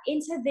 slide up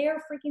into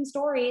their freaking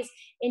stories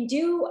and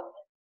do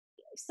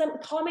some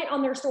comment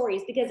on their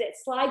stories because it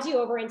slides you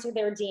over into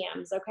their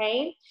DMs,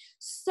 okay?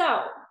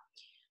 So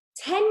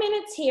 10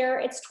 minutes here,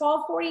 it's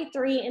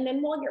 12:43, and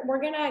then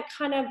we're gonna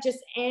kind of just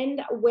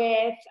end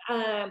with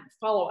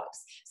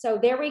follow-ups. So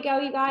there we go,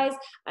 you guys.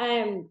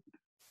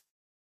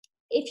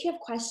 If you have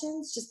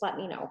questions, just let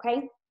me know,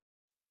 okay?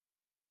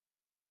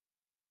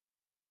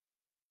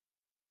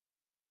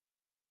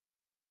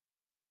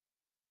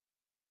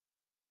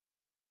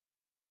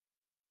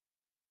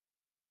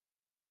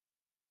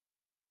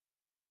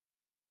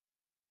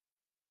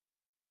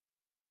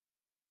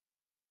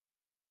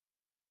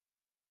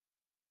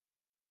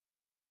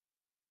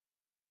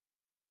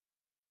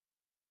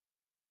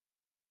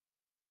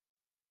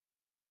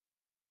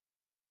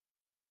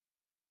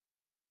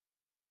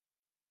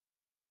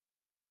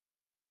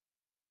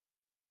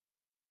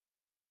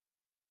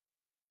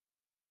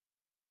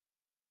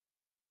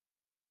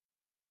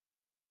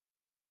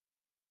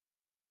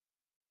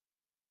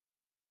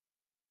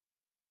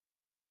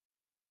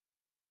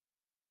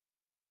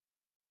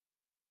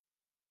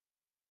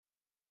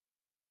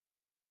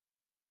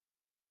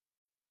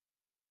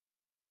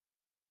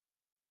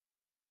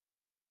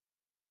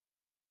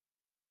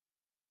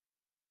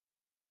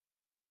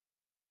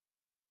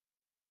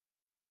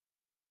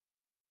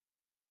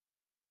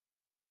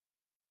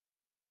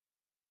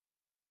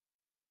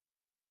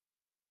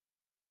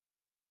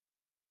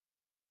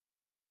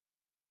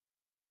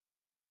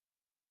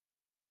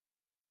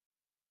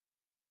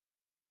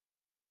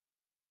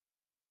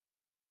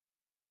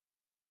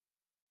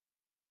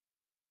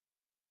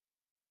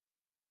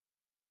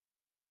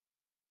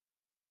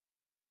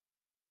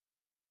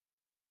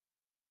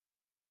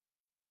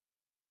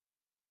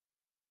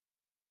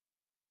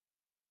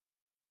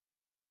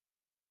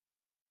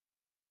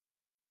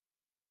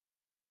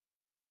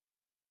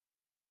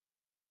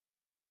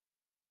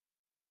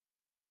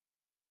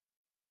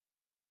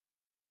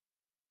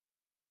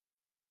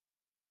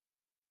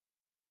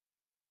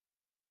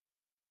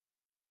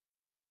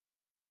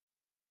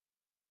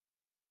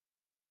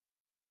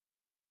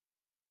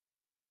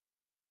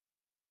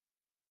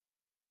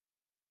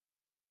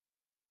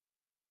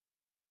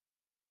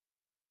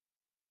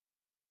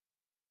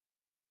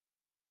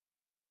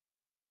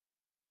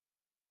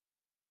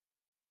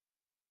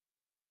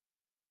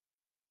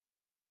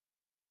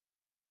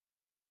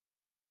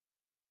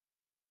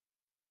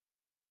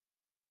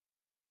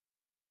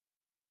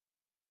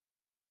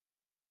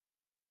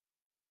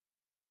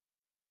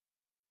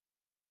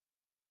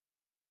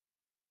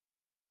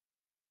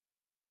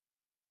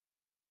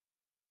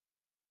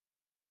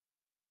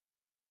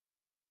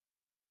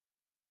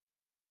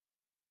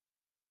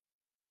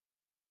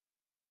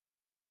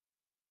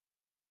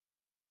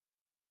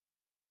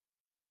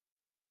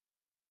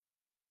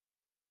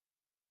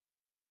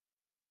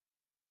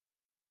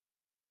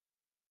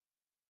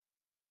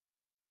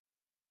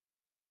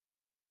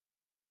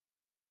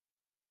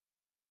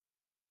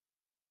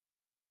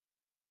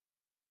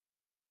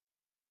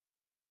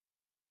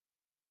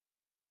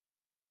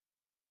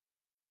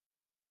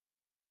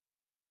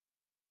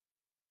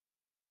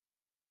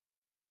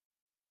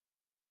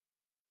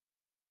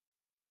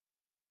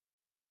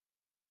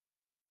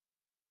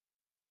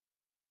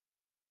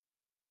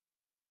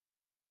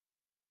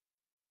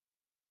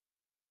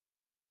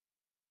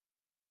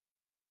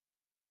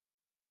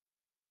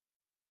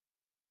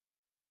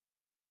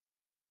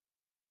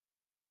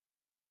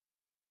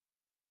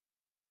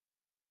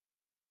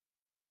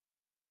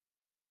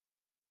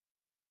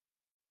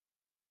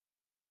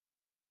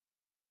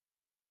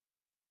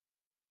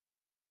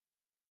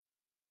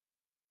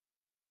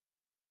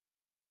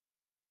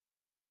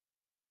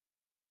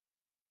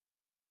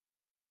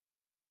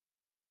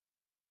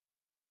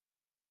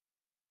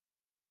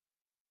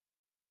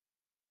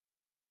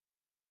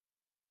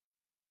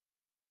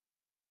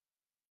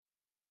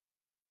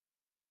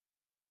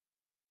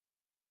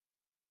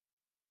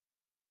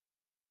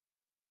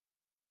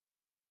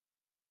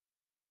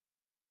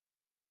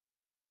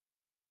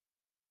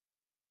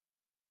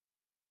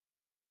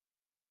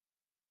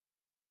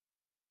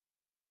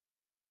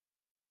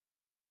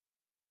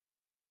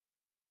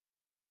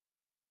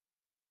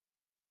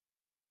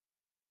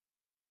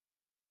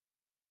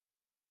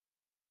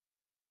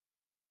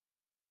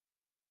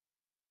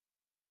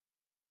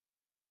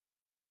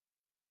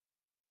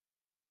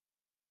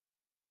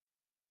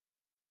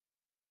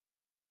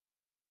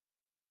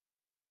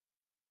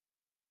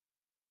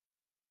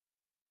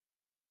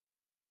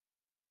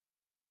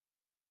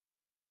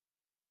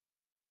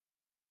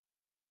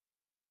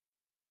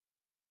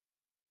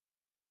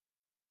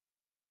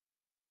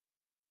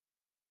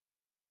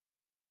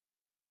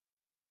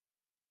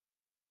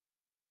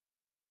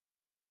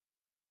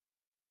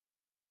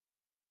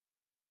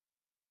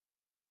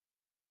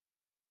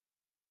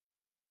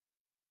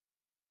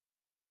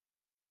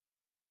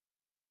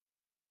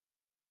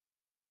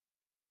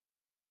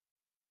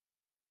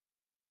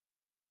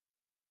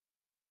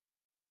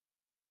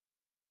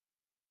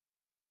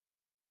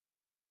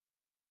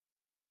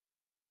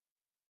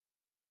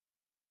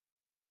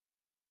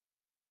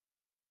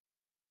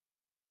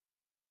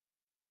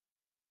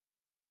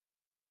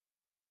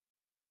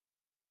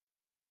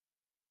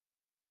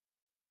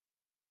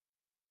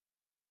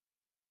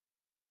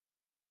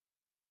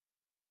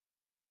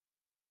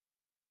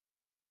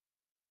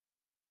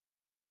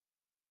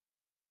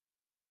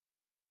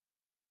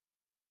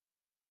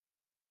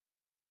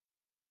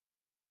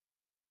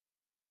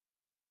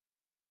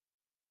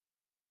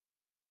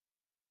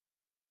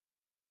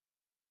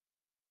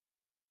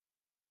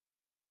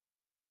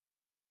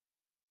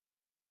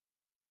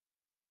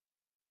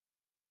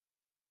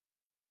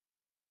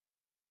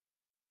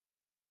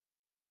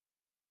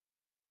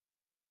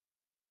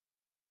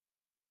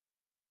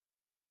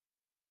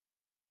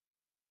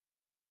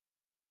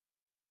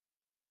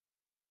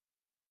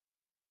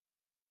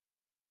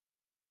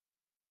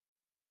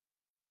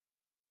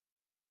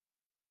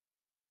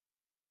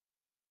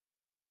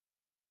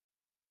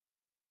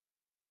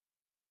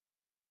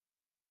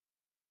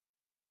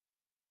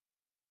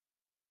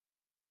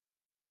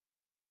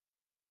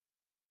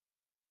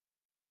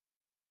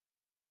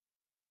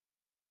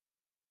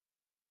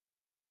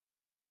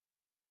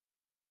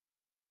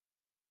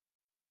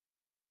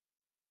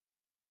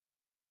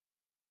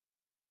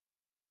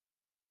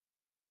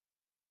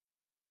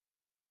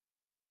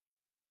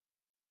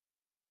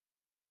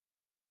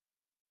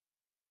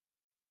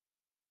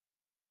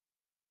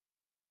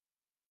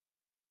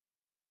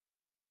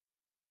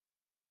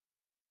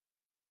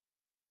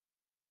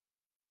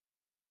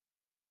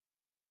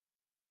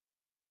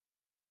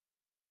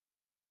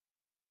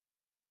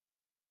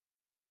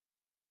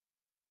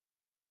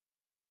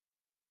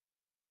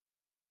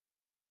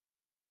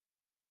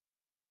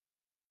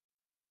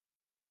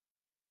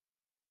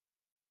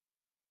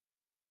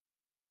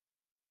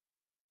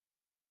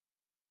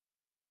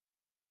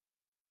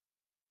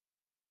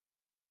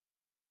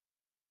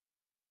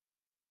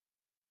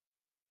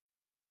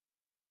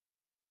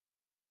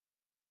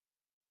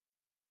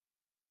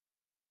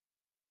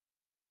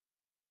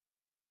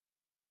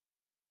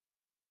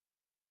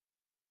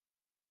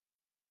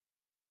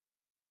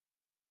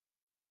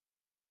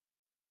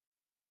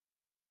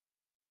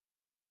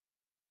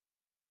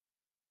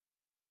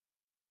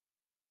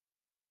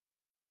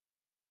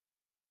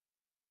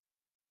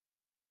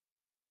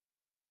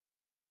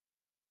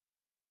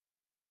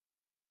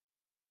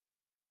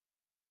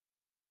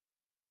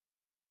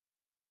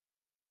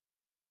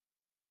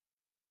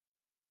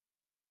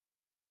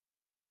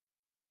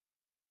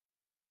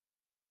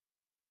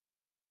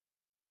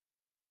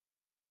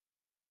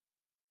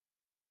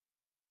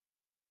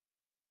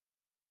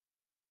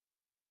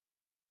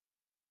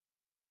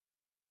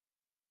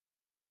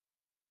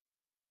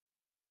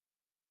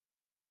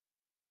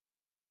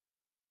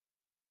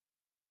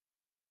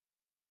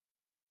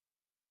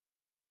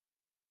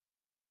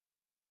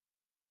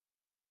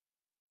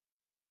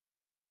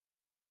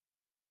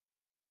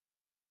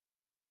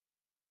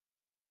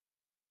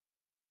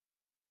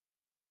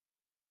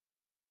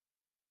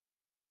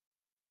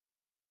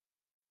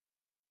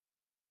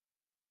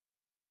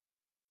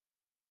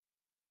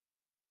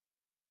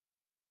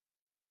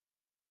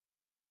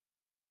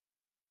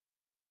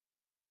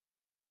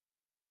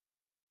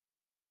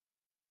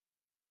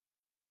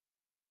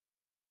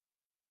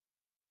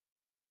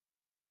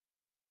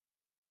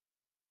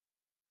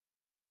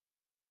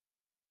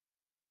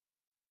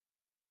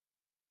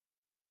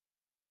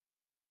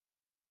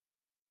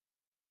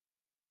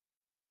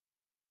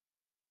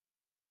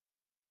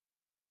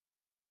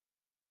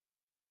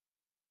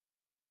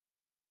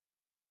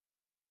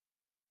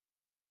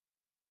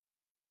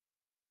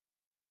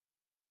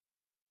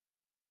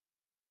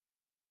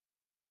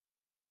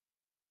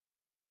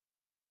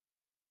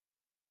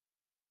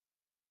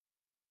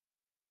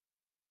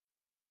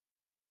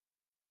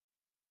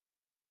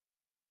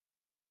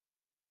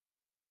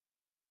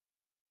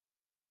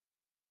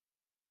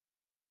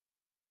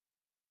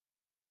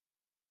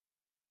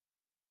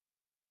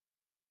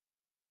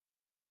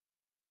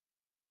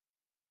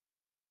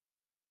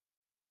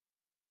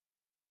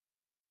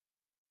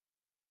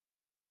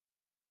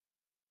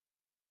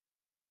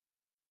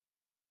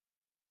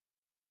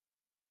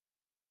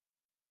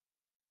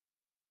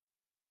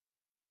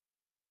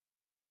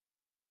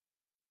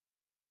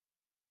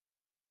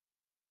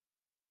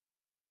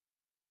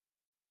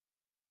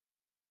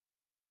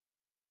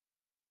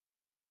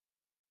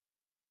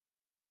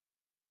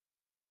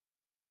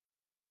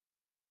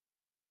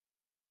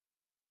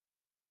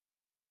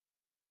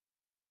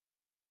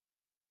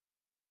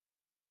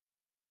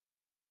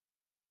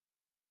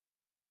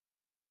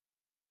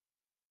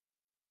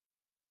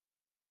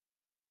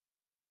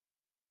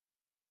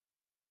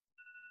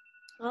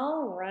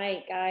 All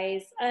right,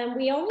 guys.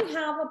 We only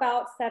have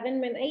about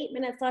 8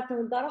 minutes left,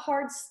 and we've got a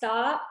hard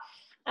stop.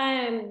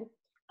 Um,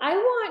 I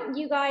want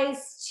you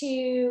guys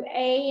to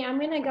I'm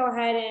going to go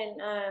ahead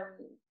and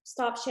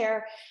stop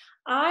share.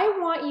 I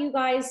want you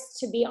guys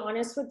to be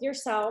honest with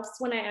yourselves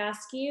when I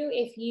ask you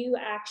if you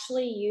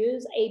actually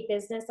use a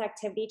business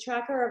activity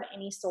tracker of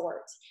any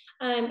sort.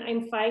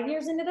 I'm 5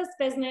 years into this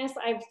business.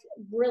 I've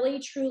really,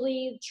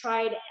 truly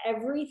tried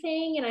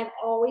everything, and I've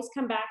always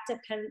come back to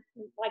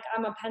like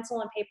I'm a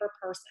pencil and paper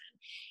person.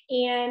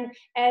 And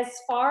as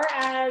far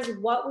as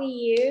what we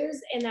use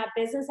in that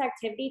business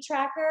activity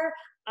tracker,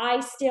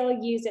 I still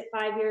use it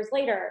 5 years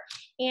later.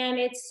 And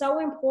it's so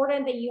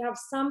important that you have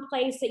some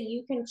place that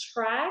you can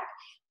track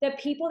the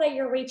people that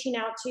you're reaching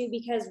out to,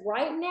 because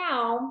right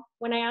now,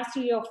 when I asked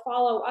you to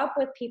follow up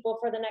with people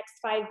for the next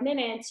 5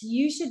 minutes,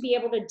 you should be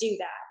able to do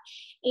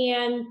that.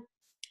 And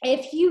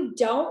if you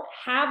don't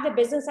have the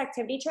business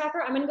activity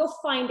tracker, I'm going to go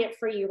find it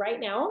for you right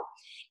now.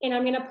 And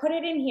I'm going to put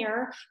it in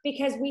here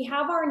because we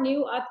have our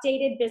new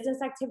updated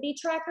business activity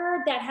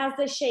tracker that has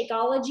the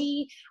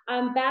Shakeology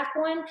back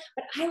one.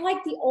 But I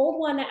like the old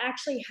one that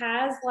actually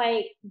has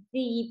like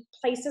the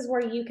places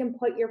where you can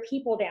put your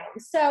people down.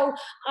 So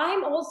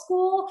I'm old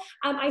school.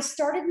 I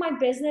started my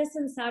business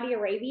in Saudi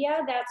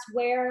Arabia. That's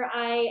where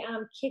I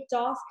kicked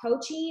off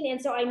coaching.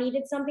 And so I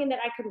needed something that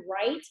I could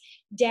write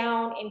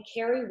down and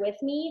carry with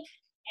me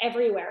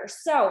everywhere.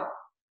 So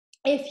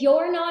if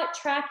you're not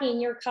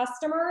tracking your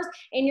customers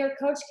and your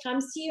coach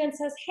comes to you and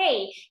says,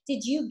 hey,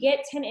 did you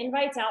get 10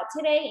 invites out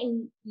today?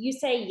 And you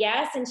say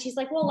yes. And she's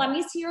like, well, let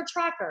me see your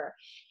tracker.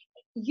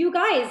 You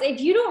guys,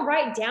 if you don't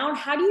write down,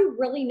 how do you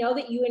really know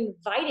that you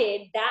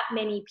invited that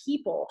many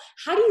people?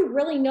 How do you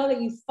really know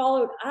that you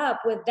followed up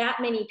with that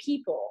many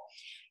people?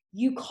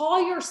 You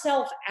call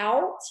yourself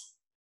out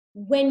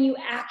when you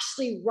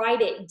actually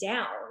write it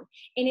down.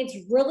 And it's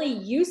really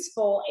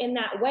useful in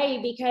that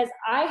way because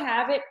I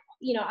have it,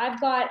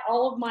 I've got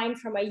all of mine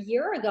from a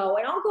year ago,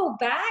 and I'll go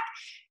back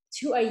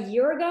to a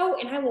year ago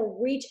and I will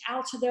reach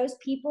out to those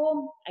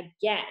people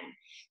again.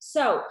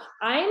 So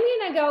I'm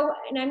going to go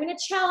and I'm going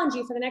to challenge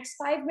you for the next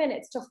 5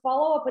 minutes to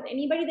follow up with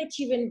anybody that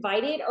you've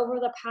invited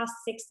over the past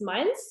 6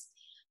 months.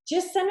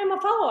 Just send them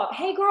a follow-up.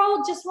 Hey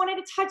girl, just wanted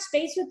to touch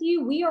base with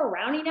you. We are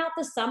rounding out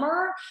the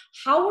summer.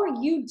 How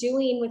are you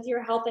doing with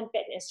your health and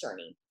fitness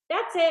journey?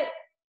 That's it.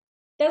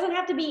 Doesn't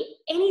have to be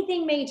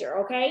anything major,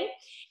 okay?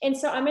 And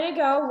so I'm gonna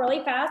go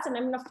really fast and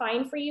I'm gonna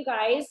find for you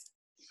guys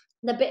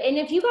and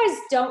if you guys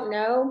don't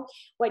know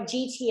what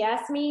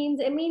GTS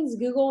means, it means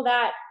Google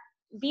that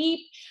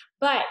beep,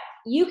 but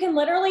you can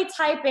literally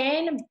type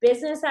in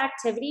business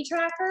activity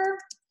tracker,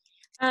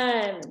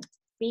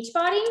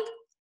 Beachbody,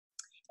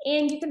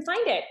 and you can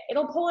find it.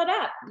 It'll pull it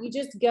up. You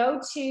just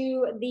go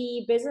to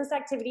the business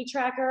activity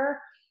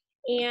tracker,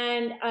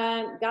 and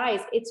guys,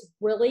 it's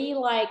really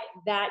like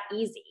that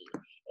easy.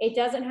 It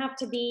doesn't have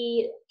to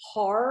be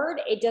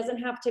hard. It doesn't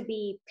have to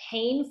be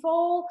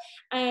painful.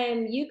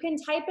 You can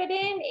type it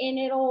in, and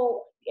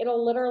it'll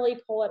literally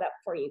pull it up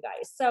for you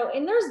guys. So,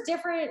 and there's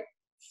different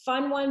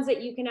fun ones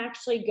that you can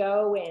actually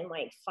go and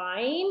like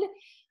find,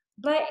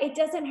 but it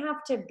doesn't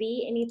have to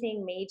be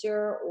anything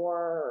major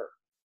or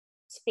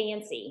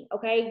fancy.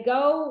 Okay,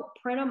 go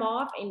print them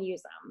off and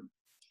use them.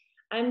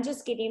 I'm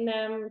just getting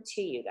them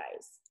to you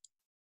guys.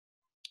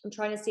 I'm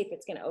trying to see if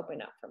it's going to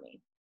open up for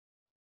me.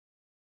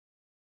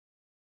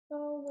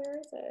 Oh, where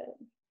is it?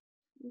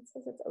 It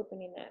says it's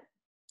opening it.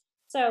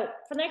 So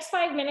for the next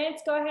 5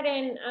 minutes, go ahead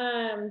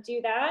and do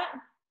that.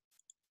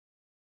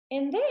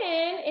 And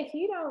then if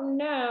you don't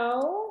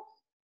know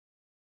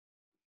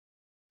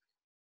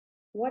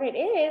what it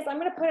is, I'm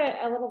going to put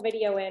a little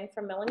video in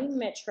from Melanie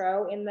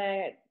Metro in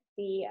the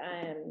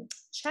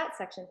chat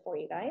section for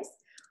you guys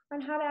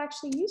on how to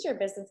actually use your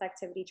business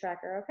activity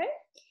tracker, okay?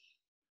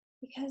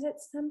 Because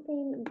it's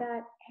something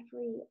that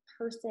every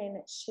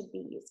person should be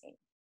using.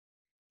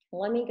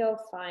 Let me go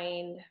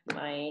find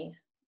I'm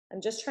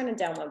just trying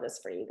to download this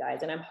for you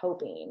guys, and I'm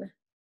hoping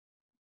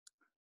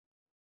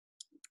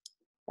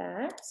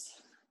that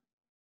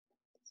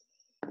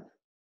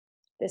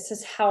this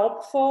is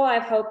helpful. I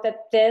hope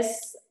that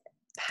this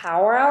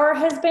power hour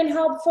has been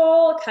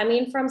helpful,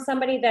 coming from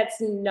somebody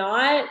that's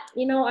not,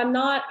 I'm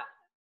not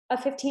a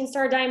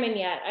 15-star diamond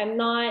yet. I'm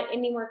not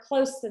anywhere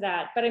close to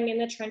that, but I'm in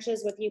the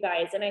trenches with you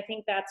guys. And I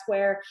think that's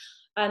where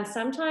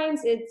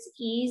sometimes it's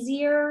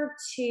easier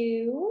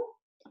to,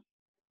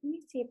 let me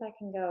see if I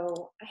can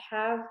go, I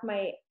have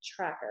my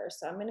tracker.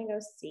 So I'm gonna go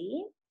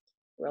see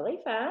really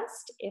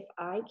fast if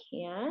I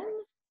can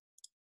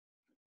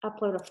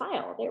upload a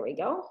file. There we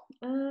go.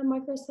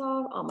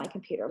 Microsoft on my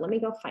computer. Let me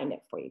go find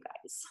it for you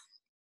guys.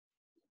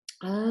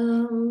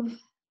 Let's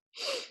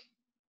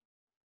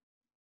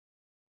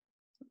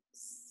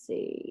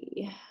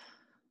see.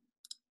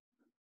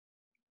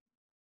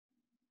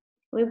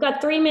 We've got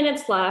 3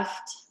 minutes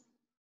left.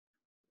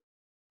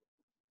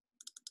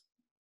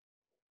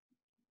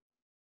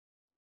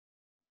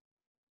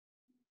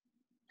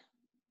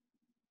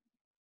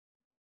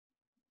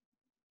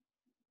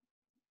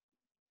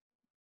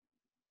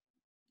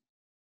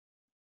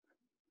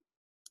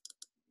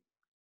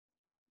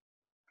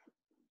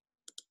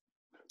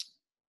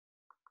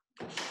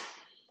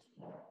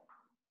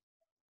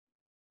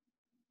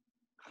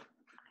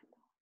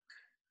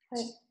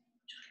 Okay.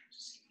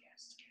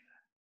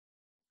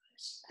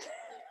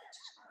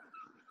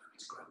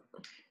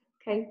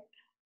 Okay.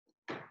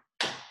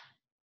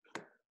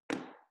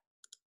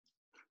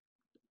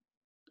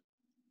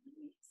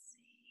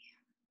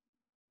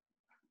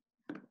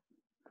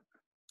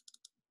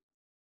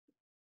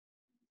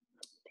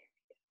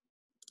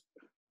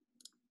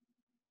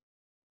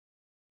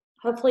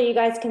 Hopefully you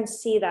guys can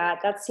see that.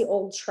 That's the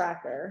old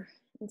tracker.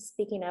 And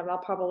speaking of, I'll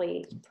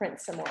probably print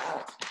some more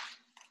out.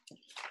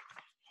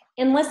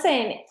 And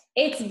listen,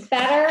 it's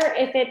better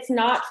if it's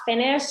not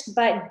finished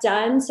but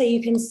done so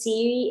you can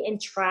see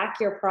and track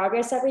your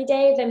progress every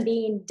day than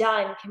being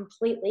done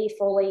completely,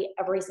 fully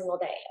every single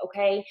day,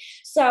 okay?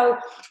 So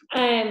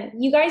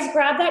you guys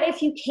grab that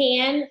if you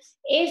can.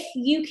 If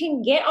you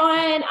can get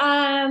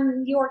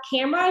on your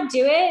camera,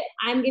 do it.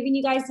 I'm giving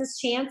you guys this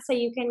chance so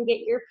you can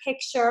get your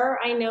picture.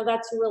 I know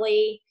that's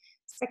really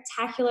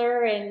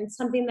spectacular and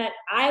something that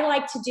I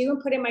like to do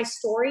and put in my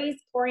stories,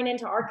 pouring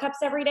into our cups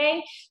every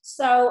day.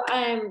 So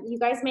you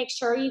guys make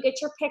sure you get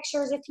your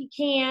pictures if you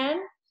can.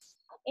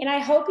 And I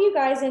hope you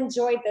guys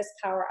enjoyed this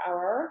power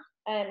hour.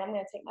 And I'm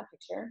going to take my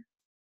picture.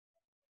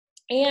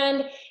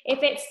 And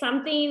if it's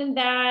something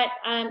that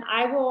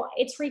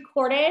it's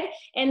recorded.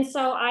 And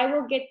so I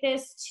will get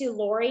this to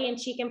Lori and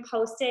she can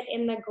post it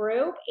in the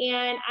group.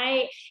 And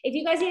if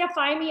you guys need to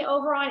find me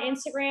over on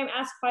Instagram,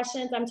 ask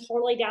questions, I'm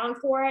totally down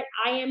for it.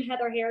 I am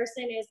Heather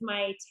Harrison is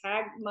my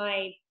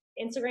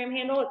Instagram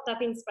handle. It's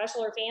nothing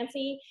special or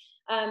fancy.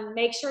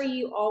 Make sure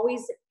you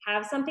always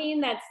have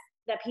something that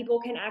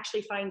people can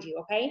actually find you,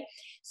 okay?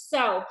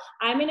 So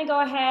I'm gonna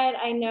go ahead.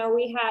 I know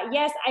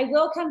yes, I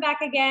will come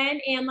back again.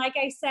 And like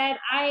I said,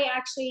 I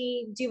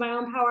actually do my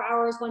own power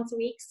hours once a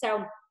week.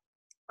 So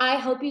I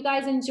hope you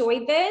guys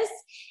enjoyed this.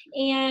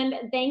 And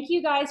thank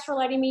you guys for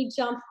letting me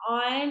jump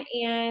on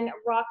and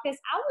rock this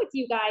out with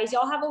you guys.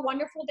 Y'all have a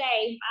wonderful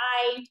day.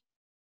 Bye.